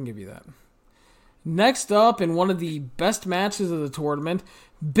enough. I can give you that. Next up, in one of the best matches of the tournament,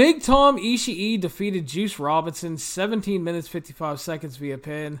 Big Tom Ishii defeated Juice Robinson 17 minutes 55 seconds via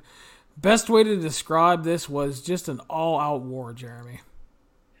pin. Best way to describe this was just an all-out war, Jeremy.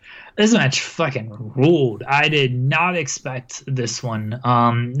 This match fucking ruled. I did not expect this one.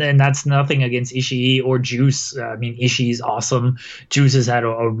 And that's nothing against Ishii or Juice. I mean, Ishii's awesome. Juice has had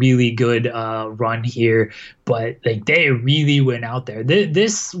a really good run here, but like they really went out there.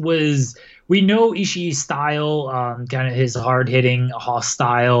 This was, we know Ishii's style, kind of his hard-hitting,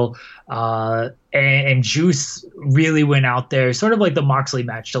 hostile, and Juice really went out there, sort of like the Moxley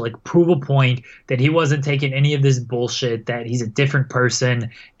match, to like prove a point that he wasn't taking any of this bullshit, that he's a different person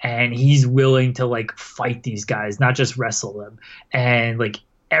and he's willing to like fight these guys, not just wrestle them. And like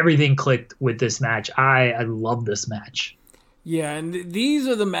everything clicked with this match. I love this match. Yeah, and these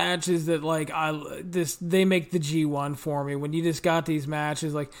are the matches that like they make the G1 for me. When you just got these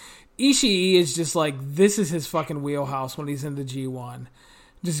matches, like Ishii is just like, this is his fucking wheelhouse when he's in the G1.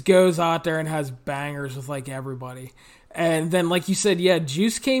 Just goes out there and has bangers with like everybody. And then like you said, yeah,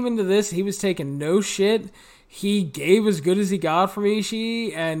 Juice came into this, he was taking no shit. He gave as good as he got from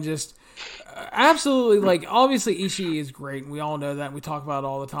Ishii, and just absolutely, like, obviously Ishii is great, and we all know that, and we talk about it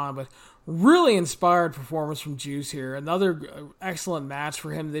all the time, but really inspired performance from Juice here. Another excellent match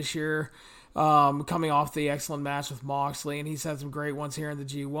for him this year, coming off the excellent match with Moxley, and he's had some great ones here in the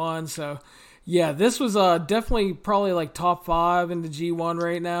G1. So yeah, this was definitely probably like top 5 in the G1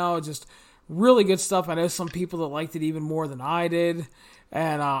 right now. Just really good stuff. I know some people that liked it even more than I did,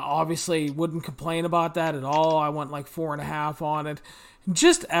 and obviously wouldn't complain about that at all. I went like 4.5 on it.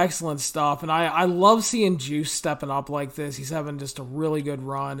 Just excellent stuff, and I love seeing Juice stepping up like this. He's having just a really good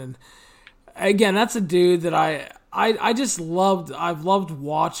run, and again, that's a dude that I just loved. I've loved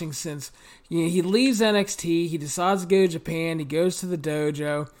watching since he leaves NXT. He decides to go to Japan. He goes to the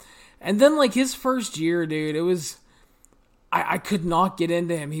dojo. And then, like, his first year, dude, it was... I could not get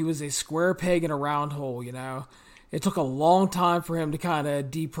into him. He was a square peg in a round hole, you know? It took a long time for him to kind of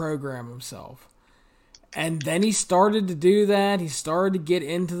deprogram himself. And then he started to do that. He started to get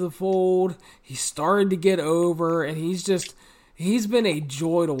into the fold. He started to get over. And he's been a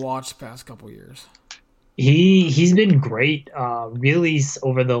joy to watch the past couple years. He's been great, really,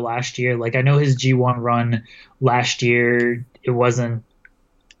 over the last year. Like, I know his G1 run last year, it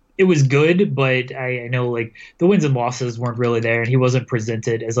was good, but I know like the wins and losses weren't really there, and he wasn't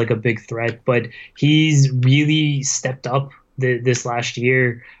presented as like a big threat. But he's really stepped up this last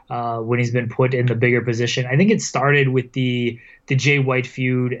year when he's been put in the bigger position. I think it started with the Jay White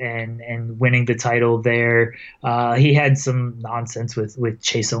feud and winning the title there. He had some nonsense with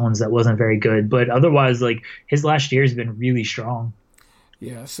Chase Owens that wasn't very good, but otherwise, like, his last year has been really strong.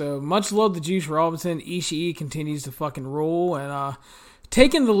 Yeah, so much love to Juice Robinson. Ishii continues to fucking rule, and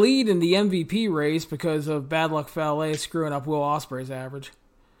taking the lead in the MVP race because of Bad Luck Fale screwing up Will Ospreay's average.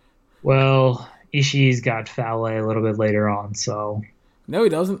 Well, Ishii's got Fale a little bit later on, so... No, he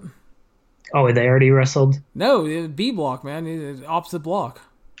doesn't. Oh, they already wrestled? No, B block, man. Opposite block.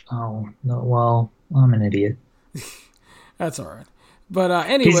 Oh, no, well, I'm an idiot. That's all right. But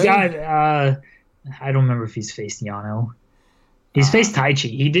anyway... He's got... I don't remember if he's faced Yano. He's faced Taichi.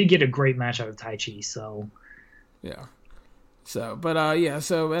 He did get a great match out of Taichi, so... Yeah. So, but yeah,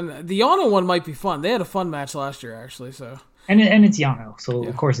 so, and the Yano one might be fun. They had a fun match last year, actually, so. And it's Yano, so yeah.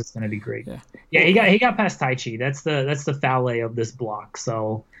 Of course it's going to be great. Yeah, he got past Taichi. That's the Fale of this block.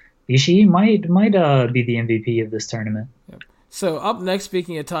 So Ishii might be the MVP of this tournament. Yep. So up next,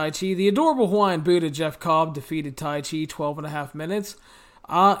 speaking of Taichi, the adorable Hawaiian Buddha Jeff Cobb defeated Taichi 12.5 minutes.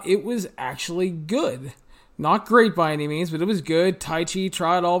 It was actually good. Not great by any means, but it was good. Taichi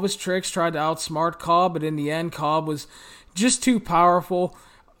tried all of his tricks, tried to outsmart Cobb, but in the end, Cobb was just too powerful.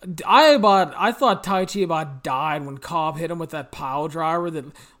 I thought Taichi about died when Cobb hit him with that power driver that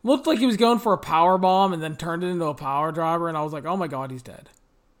looked like he was going for a power bomb and then turned it into a power driver, and I was like, oh my god, he's dead.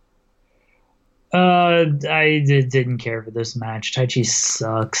 Didn't care for this match. Tai Chi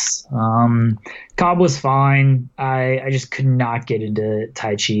sucks. Cobb was fine. I just could not get into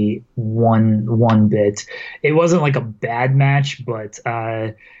Tai Chi one bit. It wasn't like a bad match, but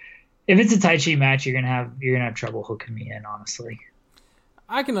if it's a Tai Chi match, you're gonna have trouble hooking me in, honestly.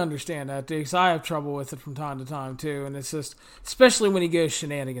 I can understand that, dude, because I have trouble with it from time to time too, and it's just, especially when he goes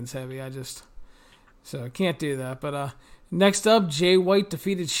shenanigans heavy, so I can't do that. But next up, Jay White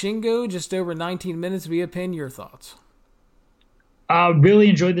defeated Shingo just over 19 minutes via pin. Your thoughts? Really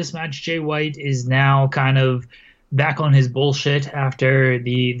enjoyed this match. Jay White is now kind of back on his bullshit after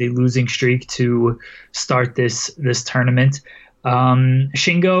the losing streak to start this tournament.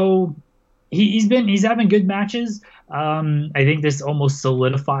 Shingo, he's having good matches. I think this almost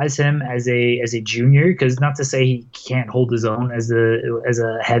solidifies him as a junior, because not to say he can't hold his own as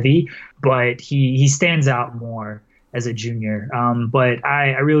a heavy, but he stands out more as a junior. But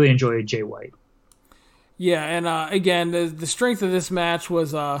I really enjoyed Jay White. Yeah, and again, the strength of this match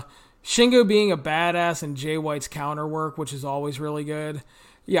was Shingo being a badass and Jay White's counter work, which is always really good.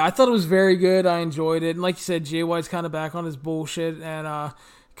 Yeah, I thought it was very good. I enjoyed it. And like you said, Jay White's kind of back on his bullshit, and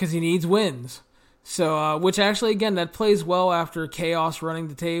because he needs wins. So, which actually, again, that plays well after Chaos running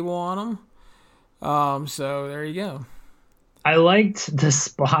the table on him. So there you go. I liked the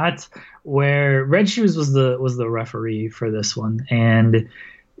spot where Red Shoes was the referee for this one, and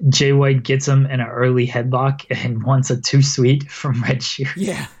Jay White gets him in an early headlock and wants a too sweet from Red Shoes.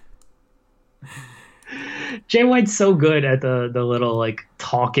 Yeah. Jay White's so good at the little like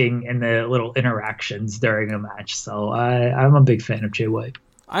talking and the little interactions during a match. So I'm a big fan of Jay White.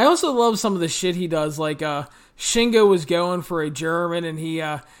 I also love some of the shit he does. Like Shingo was going for a German, and he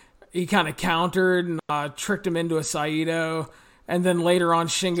kind of countered and tricked him into a Saito. And then later on,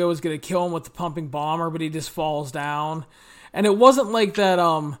 Shingo was going to kill him with the pumping bomber, but he just falls down. And it wasn't like that.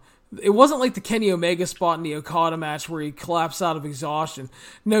 It wasn't like the Kenny Omega spot in the Okada match where he collapsed out of exhaustion.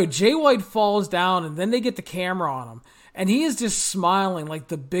 No, Jay White falls down, and then they get the camera on him, and he is just smiling like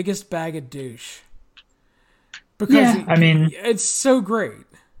the biggest bag of douche. Because it's so great.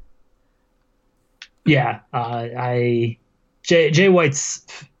 Yeah, Jay White's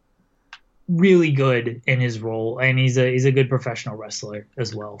really good in his role, and he's a good professional wrestler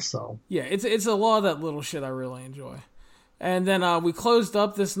as well. So yeah, it's a lot of that little shit I really enjoy. And then we closed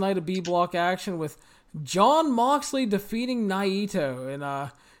up this night of B block action with Jon Moxley defeating Naito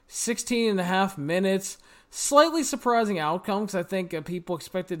in 16 and a half minutes. Slightly surprising outcome, because I think people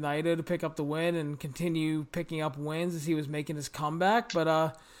expected Naito to pick up the win and continue picking up wins as he was making his comeback,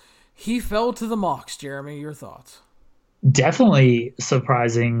 but he fell to the Mox. Jeremy, your thoughts? Definitely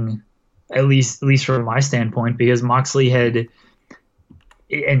surprising, at least from my standpoint, because Moxley had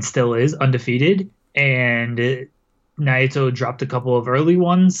and still is undefeated, and Naito dropped a couple of early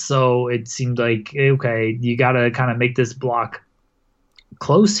ones, so it seemed like, okay, you got to kind of make this block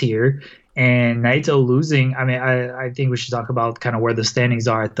close here. And Naito losing, I think we should talk about kind of where the standings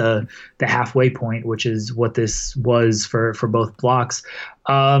are at the halfway point, which is what this was for both blocks.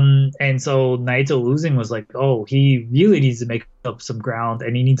 And so Naito losing was like, oh, he really needs to make up some ground,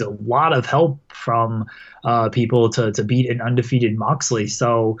 and he needs a lot of help from people to beat an undefeated Moxley.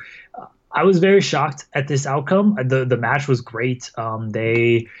 So I was very shocked at this outcome. The match was great.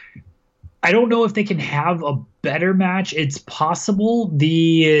 I don't know if they can have a better match. It's possible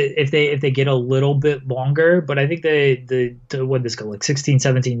if they get a little bit longer, but I think what this go like 16,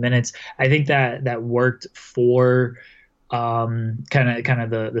 17 minutes. I think that worked for kind of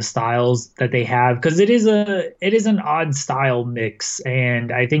the styles that they have, because it is an odd style mix,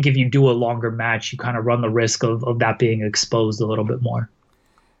 and I think if you do a longer match, you kind of run the risk of that being exposed a little bit more.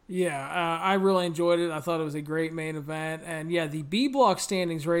 Yeah, I really enjoyed it. I thought it was a great main event. And yeah, the B block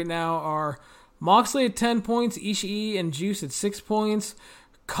standings right now are Moxley at 10 points, Ishii and Juice at 6 points,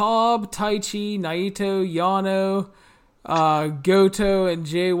 Cobb, Taichi, Naito, Yano, Goto, and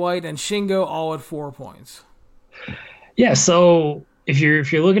Jay White, and Shingo all at 4 points. Yeah, so if you're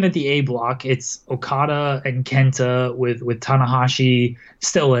looking at the A block, it's Okada and Kenta with Tanahashi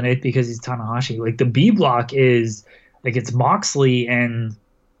still in it because he's Tanahashi. Like the B block is like it's Moxley, and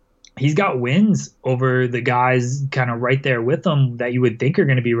he's got wins over the guys kind of right there with him that you would think are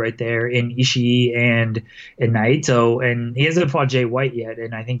going to be right there in Ishii and Naito. And he hasn't fought Jay White yet,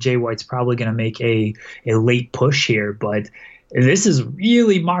 and I think Jay White's probably going to make a late push here. But this is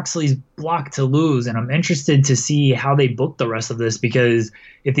really Moxley's block to lose, and I'm interested to see how they book the rest of this, because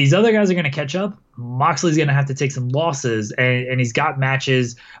if these other guys are going to catch up, Moxley's going to have to take some losses, and he's got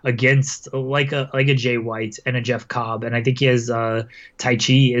matches against like a Jay White and a Jeff Cobb, and I think he has Tai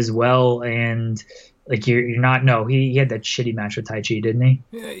Chi as well, and Like you're not. No, he had that shitty match with Tai Chi, didn't he?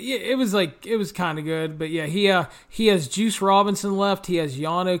 Yeah, it was kind of good, but yeah, he has Juice Robinson left. He has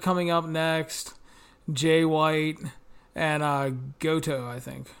Yano coming up next, Jay White, and Goto, I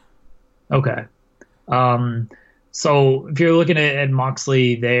think. Okay. So if you're looking at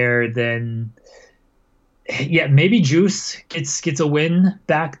Moxley there, then yeah, maybe Juice gets a win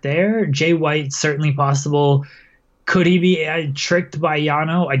back there. Jay White certainly possible. Could he be tricked by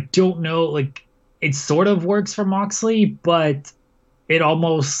Yano? I don't know. Like, it sort of works for Moxley, but it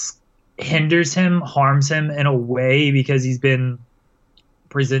almost hinders him, harms him in a way because he's been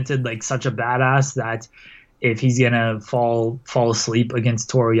presented like such a badass that if he's gonna fall asleep against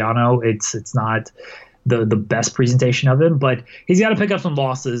Toru Yano, it's not the best presentation of him. But he's got to pick up some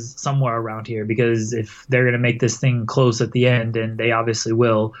losses somewhere around here because if they're gonna make this thing close at the end, and they obviously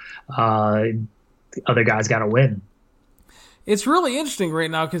will, other guys got to win. It's really interesting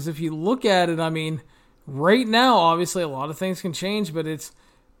right now because if you look at it, I mean, right now, obviously a lot of things can change, but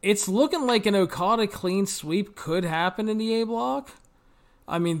it's looking like an Okada clean sweep could happen in the A block.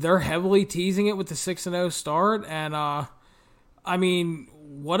 I mean, they're heavily teasing it with the 6-0 start, and I mean,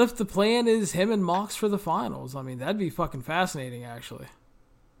 what if the plan is him and Mox for the finals? I mean, that'd be fucking fascinating, actually.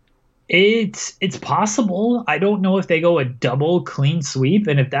 It's possible. I don't know if they go a double clean sweep,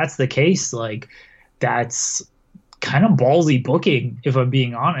 and if that's the case, like, that's kind of ballsy booking, if I'm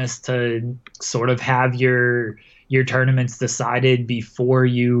being honest, to sort of have your tournaments decided before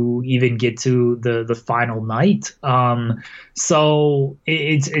you even get to the final night. So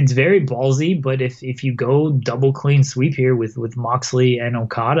it's very ballsy, but if you go double clean sweep here with Moxley and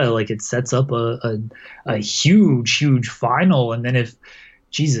Okada, like, it sets up a huge final. And then if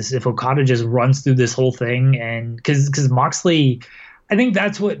Okada just runs through this whole thing, and because Moxley, I think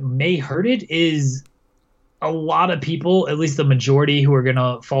that's what may hurt it, is a lot of people, at least the majority who are going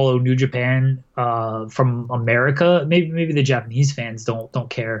to follow New Japan from America, maybe the Japanese fans don't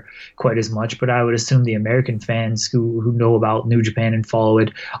care quite as much, but I would assume the American fans who know about New Japan and follow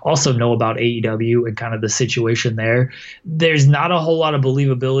it also know about AEW and kind of the situation there. There's not a whole lot of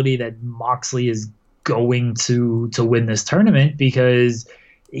believability that Moxley is going to win this tournament because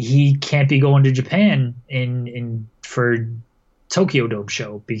he can't be going to Japan for Tokyo Dome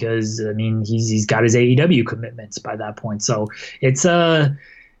show because, I mean, he's got his AEW commitments by that point. So it's that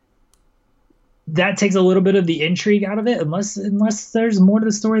takes a little bit of the intrigue out of it, unless there's more to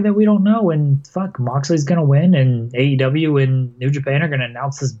the story that we don't know. And fuck, Moxley's gonna win, and AEW and New Japan are gonna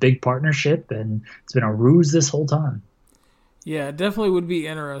announce this big partnership, and it's been a ruse this whole time. Yeah, it definitely would be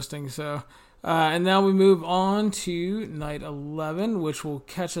interesting. So, and now we move on to night 11, which will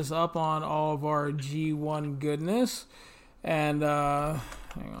catch us up on all of our G1 goodness. And hang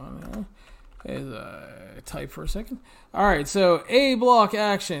on, type for a second. All right, so A block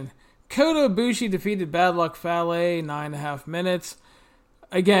action. Kota Ibushi defeated Bad Luck Fale 9.5 minutes.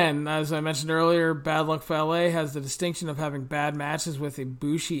 Again, as I mentioned earlier, Bad Luck Fale has the distinction of having bad matches with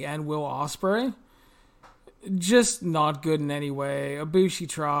Ibushi and Will Ospreay. Just not good in any way. Ibushi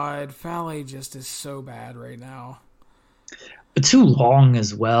tried. Fale just is so bad right now. Too long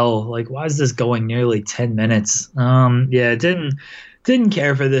as well. Like, why is this going nearly 10 minutes? Yeah, didn't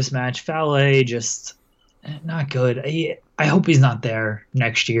care for this match. Fale just not good. I hope he's not there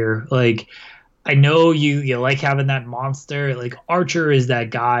next year. Like, I know you like having that monster. Like, Archer is that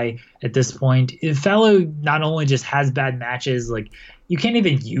guy at this point. If Fale not only just has bad matches, like, you can't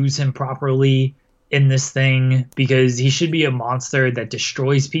even use him properly in this thing because he should be a monster that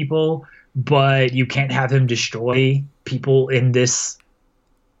destroys people, but you can't have him destroy people in this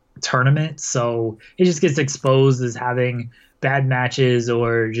tournament. So he just gets exposed as having bad matches,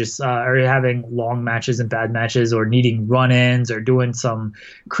 or just or having long matches and bad matches, or needing run-ins, or doing some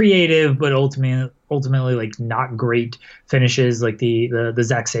creative but ultimately like not great finishes, like the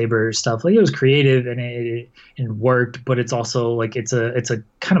Zack Sabre stuff. Like, it was creative and it worked, but it's also like it's a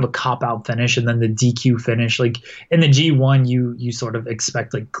kind of a cop-out finish. And then the DQ finish, like in the G1, you sort of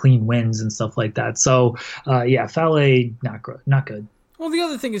expect like clean wins and stuff like that. So yeah, Fale not good. Well, the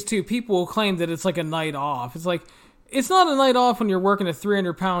other thing is too, people will claim that it's like a night off. It's like, it's not a night off when you're working a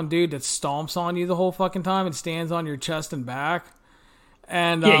 300-pound dude that stomps on you the whole fucking time and stands on your chest and back.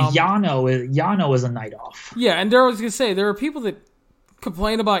 And yeah, Yano is a night off. Yeah, and I was going to say, there are people that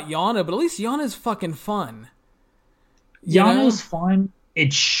complain about Yano, but at least Yano's fucking fun. Yano's fun.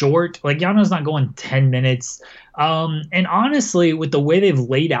 It's short. Like, Yano's not going 10 minutes. And honestly, with the way they've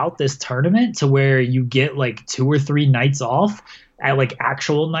laid out this tournament to where you get like 2 or 3 nights off, at like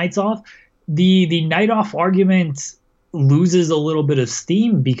actual nights off, the night off argument loses a little bit of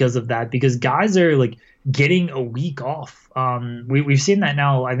steam because of that, because guys are like getting a week off. We've seen that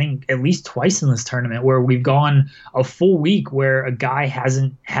now, I think at least twice in this tournament, where we've gone a full week where a guy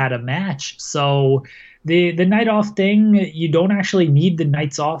hasn't had a match. So the night off thing, you don't actually need the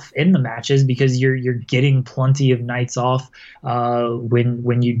nights off in the matches, because you're getting plenty of nights off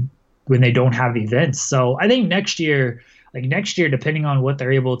when they don't have events. So I think next year, depending on what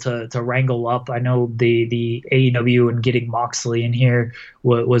they're able to wrangle up, I know the AEW and getting Moxley in here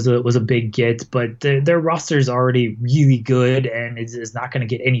was a big get, but their roster's already really good, and it's not going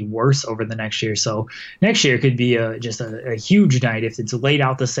to get any worse over the next year. So next year could be just a huge night if it's laid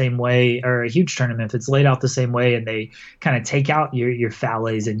out the same way, or a huge tournament if it's laid out the same way, and they kind of take out your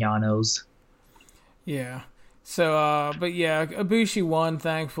Fales and Llanos. Yeah. So, but yeah, Ibushi won,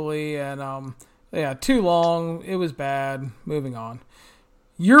 thankfully, and yeah, too long. It was bad. Moving on.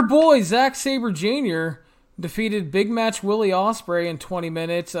 Your boy, Zack Sabre Jr., defeated Big Match Willie Ospreay in 20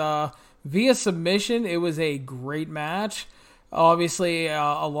 minutes via submission. It was a great match. Obviously,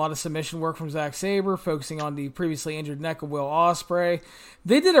 a lot of submission work from Zack Sabre, focusing on the previously injured neck of Will Ospreay.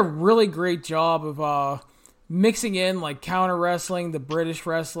 They did a really great job of mixing in like counter wrestling, the British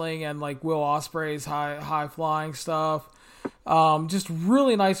wrestling, and like Will Ospreay's high flying stuff. Just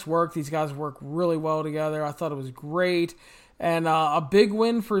really nice work. These guys work really well together. I thought it was great. And a big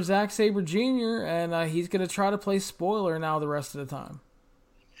win for Zack Sabre Jr., and he's going to try to play spoiler now the rest of the time.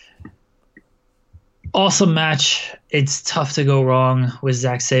 Awesome match. It's tough to go wrong with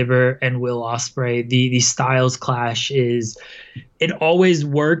Zack Sabre and Will Ospreay. The styles clash it always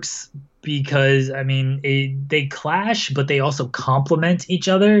works, because I mean they clash, but they also complement each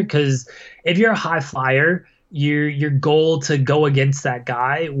other. Because if you're a high flyer, your goal to go against that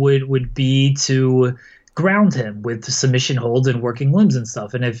guy would be to ground him with submission holds and working limbs and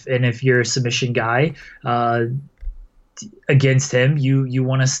stuff. And if you're a submission guy against him, you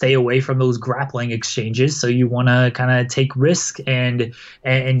want to stay away from those grappling exchanges. So you want to kind of take risk and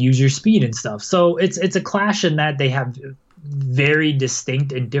use your speed and stuff. So it's a clash in that they have very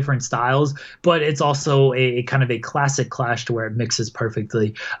distinct and different styles, but it's also a kind of a classic clash to where it mixes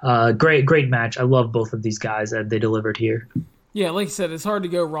perfectly. Great match. I love both of these guys, and they delivered here. Yeah, like you said, it's hard to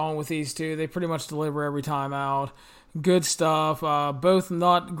go wrong with these two. They pretty much deliver every time out. Good stuff. Both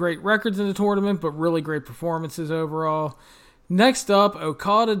not great records in the tournament, but really great performances overall. Next up,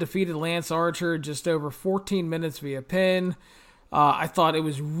 Okada defeated Lance Archer just over 14 minutes via pin. I thought it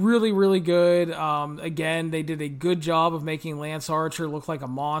was really, really good. Again, they did a good job of making Lance Archer look like a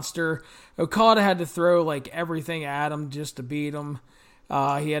monster. Okada had to throw like everything at him just to beat him.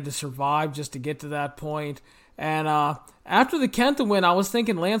 He had to survive just to get to that point. And after the Kenta win, I was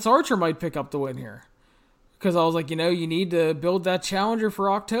thinking Lance Archer might pick up the win here. Because I was like, you need to build that challenger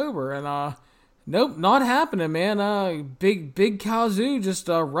for October. And nope, not happening, man. Big Kazoo just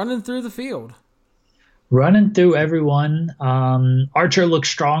running through the field. Running through everyone. Archer looks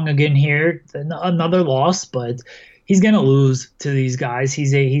strong again here. Another loss, but he's gonna lose to these guys.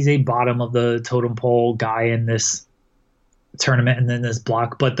 He's a bottom of the totem pole guy in this tournament and then this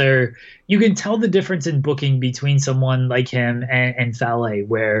block. But you can tell the difference in booking between someone like him and Fale,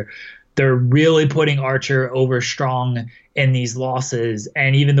 where they're really putting Archer over strong in these losses.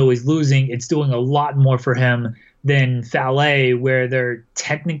 And even though he's losing, it's doing a lot more for him than Fale, where they're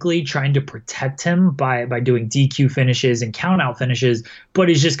technically trying to protect him by doing DQ finishes and count-out finishes, but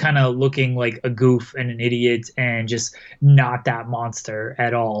he's just kind of looking like a goof and an idiot and just not that monster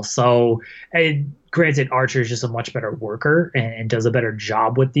at all. So, granted, Archer is just a much better worker and does a better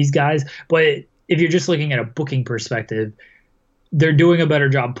job with these guys, but if you're just looking at a booking perspective, they're doing a better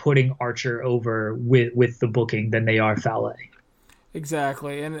job putting Archer over with the booking than they are Fale.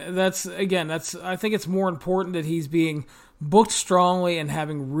 Exactly, and I think it's more important that he's being booked strongly and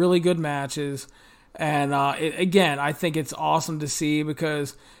having really good matches. And I think it's awesome to see,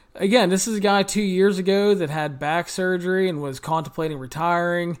 because again, this is a guy 2 years ago that had back surgery and was contemplating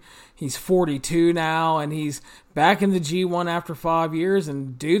retiring. He's 42 now, and he's back in the G1 after 5 years,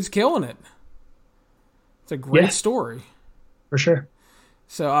 and dude's killing it. It's a great story. For sure.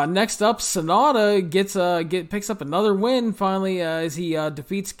 So next up, Sonata picks up another win finally as he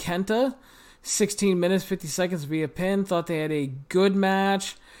defeats Kenta, 16 minutes 50 seconds via pin. Thought they had a good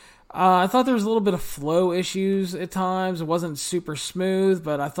match. I thought there was a little bit of flow issues at times. It wasn't super smooth,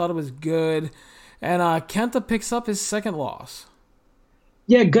 but I thought it was good. And Kenta picks up his second loss.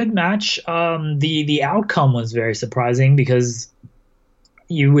 Yeah, good match. The outcome was very surprising, because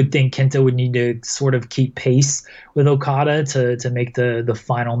you would think Kenta would need to sort of keep pace with Okada to make the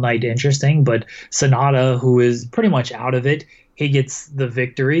final night interesting. But Sonata, who is pretty much out of it, he gets the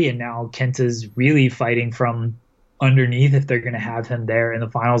victory, and now Kenta's really fighting from underneath if they're going to have him there in the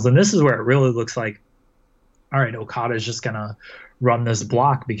finals. And this is where it really looks like, all right, Okada's just going to run this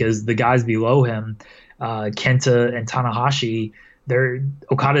block, because the guys below him, Kenta and Tanahashi,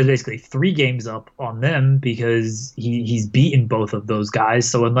 Okada's basically 3 games up on them because he's beaten both of those guys.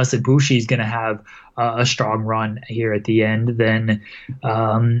 So unless Ibushi's going to have a strong run here at the end, then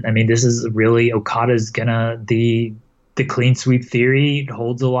this is really Okada's gonna the clean sweep theory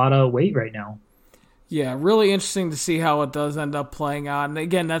holds a lot of weight right now. Yeah, really interesting to see how it does end up playing out. And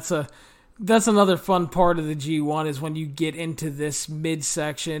again, that's another fun part of the G1 is when you get into this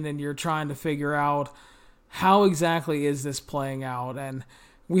midsection and you're trying to figure out how exactly is this playing out. And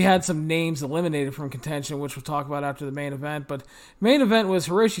we had some names eliminated from contention, which we'll talk about after the main event. But main event was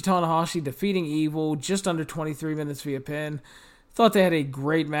Hiroshi Tanahashi defeating Evil just under 23 minutes via pin. Thought they had a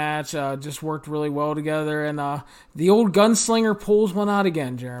great match, just worked really well together. And the old gunslinger pulls one out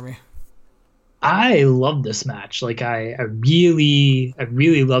again, Jeremy. I love this match. Like I really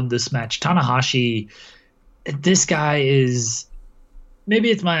love this match. Tanahashi, this guy is, maybe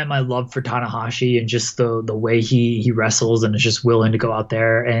it's my love for Tanahashi and just the way he wrestles and is just willing to go out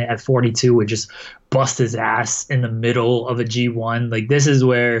there and at 42 would just bust his ass in the middle of a G1. Like this is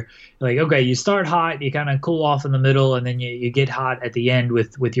where, like, okay, you start hot, you kind of cool off in the middle, and then you get hot at the end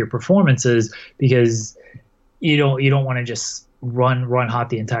with your performances, because you don't want to just run hot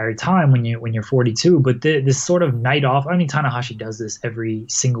the entire time when you're 42. But this sort of night off, I mean, Tanahashi does this every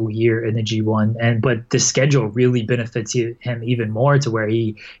single year in the G1, but the schedule really benefits him even more to where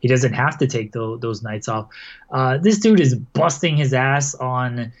he doesn't have to take those nights off. This dude is busting his ass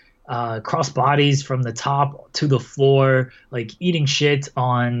on cross bodies from the top to the floor, like eating shit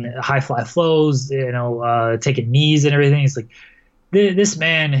on high fly flows, taking knees and everything. It's like, this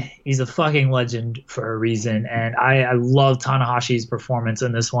man, he's a fucking legend for a reason, and I love Tanahashi's performance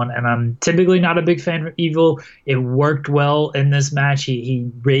in this one, and I'm typically not a big fan of Evil. It worked well in this match. He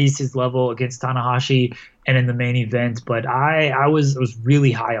raised his level against Tanahashi and in the main event, but I was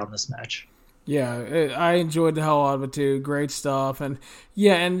really high on this match. Yeah, I enjoyed the hell out of it too. Great stuff. And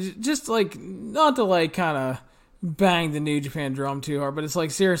yeah, and just like, not to like kind of bang the New Japan drum too hard, but it's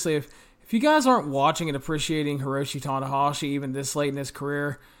like, seriously, if you guys aren't watching and appreciating Hiroshi Tanahashi even this late in his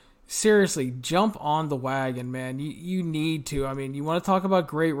career, seriously, jump on the wagon, man. You need to. I mean, you want to talk about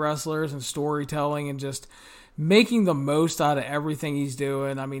great wrestlers and storytelling and just making the most out of everything he's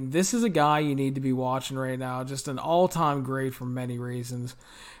doing. I mean, this is a guy you need to be watching right now. Just an all-time great for many reasons.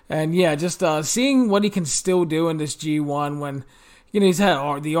 And yeah, just seeing what he can still do in this G1 when, he's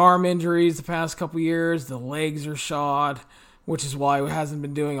had the arm injuries the past couple years, the legs are shot, which is why he hasn't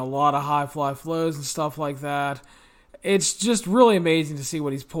been doing a lot of high fly flows and stuff like that. It's just really amazing to see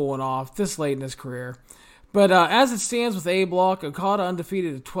what he's pulling off this late in his career. But as it stands with A Block, Okada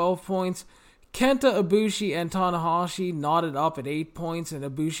undefeated at 12 points. Kenta, Ibushi, and Tanahashi knotted up at 8 points, and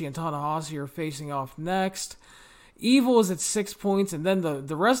Ibushi and Tanahashi are facing off next. Evil is at 6 points, and then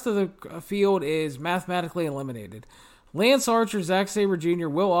the rest of the field is mathematically eliminated. Lance Archer, Zack Sabre Jr.,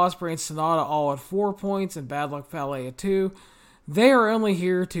 Will Ospreay, and Sonata all at 4 points, and Bad Luck Fale at 2. They are only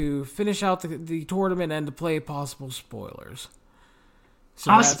here to finish out the tournament and to play possible spoilers.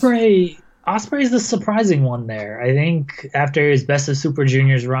 So Ospreay is the surprising one there. I think after his Best of Super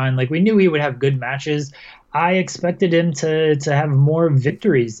Juniors run, like, we knew he would have good matches. I expected him to have more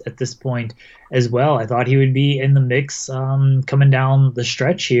victories at this point as well. I thought he would be in the mix coming down the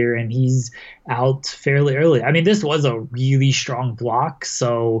stretch here, and he's out fairly early. I mean, this was a really strong block,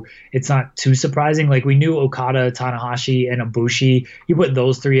 so it's not too surprising. Like, we knew Okada, Tanahashi, and Ibushi, you put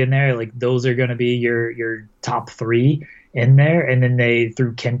those 3 in there, like, those are going to be your top 3 in there, and then they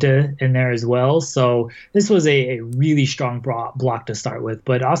threw Kenta in there as well. So this was a really strong block to start with,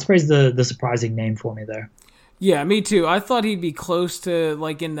 but Ospreay's the surprising name for me there. Yeah, me too. I thought he'd be close to,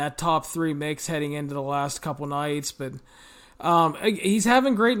 like, in that top 3 mix heading into the last couple nights, but he's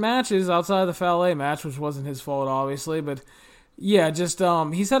having great matches outside of the Fale match, which wasn't his fault, obviously, but yeah, just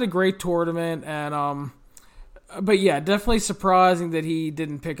he's had a great tournament, and but yeah, definitely surprising that he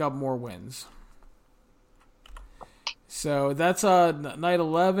didn't pick up more wins. So that's night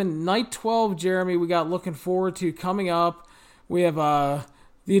 11. Night 12, Jeremy, we got looking forward to coming up. We have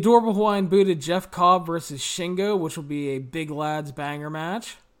the Adorable Hawaiian Buddha Jeff Cobb versus Shingo, which will be a big lads banger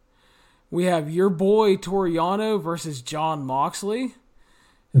match. We have your boy Toru Yano versus Jon Moxley.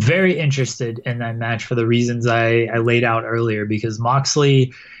 Very interested in that match for the reasons I laid out earlier, because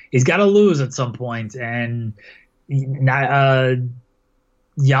Moxley, he's got to lose at some point, and Yano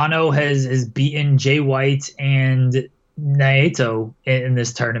has beaten Jay White and Naito in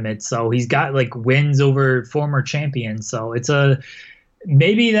this tournament, so he's got like wins over former champions. So it's a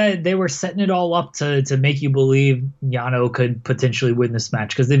maybe that they were setting it all up to make you believe Yano could potentially win this match,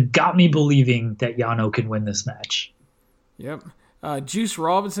 because they've got me believing that Yano can win this match. Yep. Juice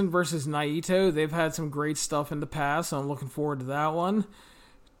Robinson versus Naito. They've had some great stuff in the past, so I'm looking forward to that one.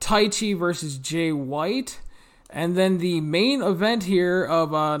 Taichi versus Jay White. And then the main event here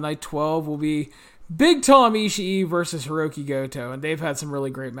of Night 12 will be Big Tom Ishii versus Hiroki Goto. And they've had some really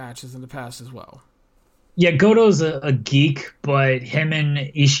great matches in the past as well. Yeah, Goto's a geek, but him and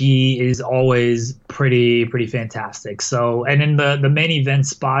Ishii is always pretty fantastic. So, and in the main event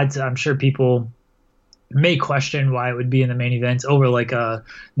spot, I'm sure people may question why it would be in the main event over like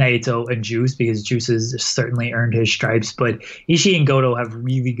Naito and Juice, because Juice has certainly earned his stripes, but Ishii and Goto have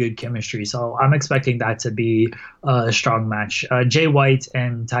really good chemistry, so I'm expecting that to be a strong match. Jay White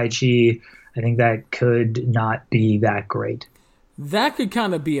and Taichi, I think that could not be that great. That could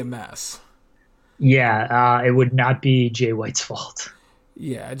kind of be a mess. Yeah, it would not be Jay White's fault.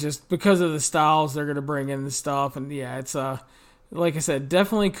 Yeah, just because of the styles they're going to bring in the stuff, and yeah, it's like I said,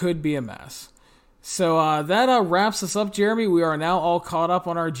 definitely could be a mess. So that wraps us up, Jeremy. We are now all caught up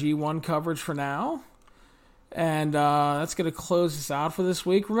on our G1 coverage for now. And that's going to close us out for this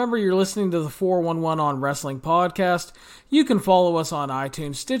week. Remember, you're listening to the 411 on Wrestling podcast. You can follow us on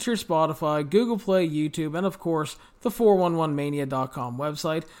iTunes, Stitcher, Spotify, Google Play, YouTube, and of course, the 411mania.com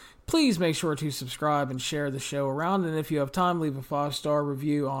website. Please make sure to subscribe and share the show around. And if you have time, leave a 5-star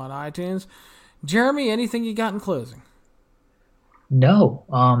review on iTunes. Jeremy, anything you got in closing? No,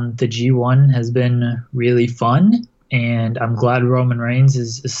 the G1 has been really fun, and I'm glad Roman Reigns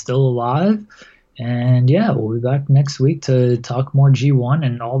is still alive. And yeah, we'll be back next week to talk more G1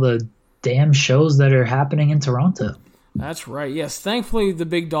 and all the damn shows that are happening in Toronto. That's right. Yes, thankfully the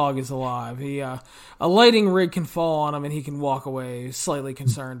big dog is alive. He a lighting rig can fall on him and he can walk away. He's slightly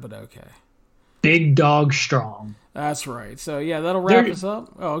concerned, but okay. Big dog strong. That's right. So yeah, that'll wrap us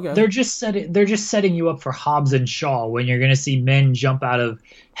up. Oh, okay. They're just setting you up for Hobbs and Shaw, when you're going to see men jump out of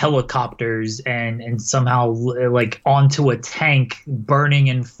helicopters and somehow like onto a tank burning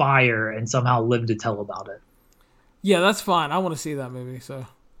in fire and somehow live to tell about it. Yeah, that's fine. I want to see that movie. So.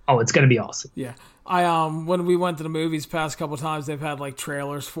 Oh, it's going to be awesome. Yeah. When we went to the movies past couple times, they've had like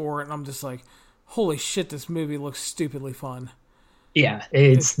trailers for it, and I'm just like, holy shit, this movie looks stupidly fun. Yeah,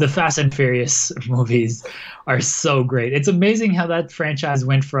 it's the Fast and Furious movies are so great. It's amazing how that franchise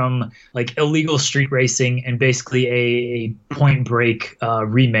went from like illegal street racing and basically a Point Break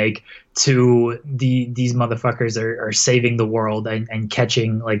remake to these motherfuckers are saving the world and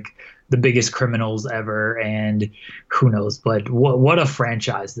catching like the biggest criminals ever, and who knows, but what a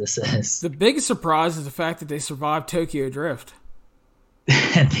franchise this is. The biggest surprise is the fact that they survived Tokyo Drift.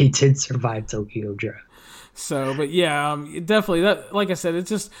 And they did survive Tokyo Drift. So, but yeah, definitely that. Like I said,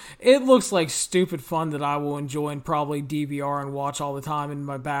 it looks like stupid fun that I will enjoy and probably DVR and watch all the time in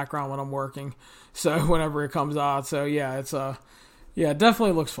my background when I'm working. So whenever it comes out, so yeah, it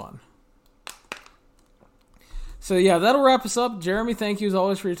definitely looks fun. So yeah, that'll wrap us up. Jeremy, thank you as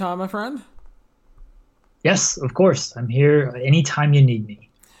always for your time, my friend. Yes, of course. I'm here anytime you need me.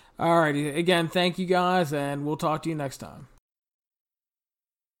 Alrighty, again, thank you guys, and we'll talk to you next time.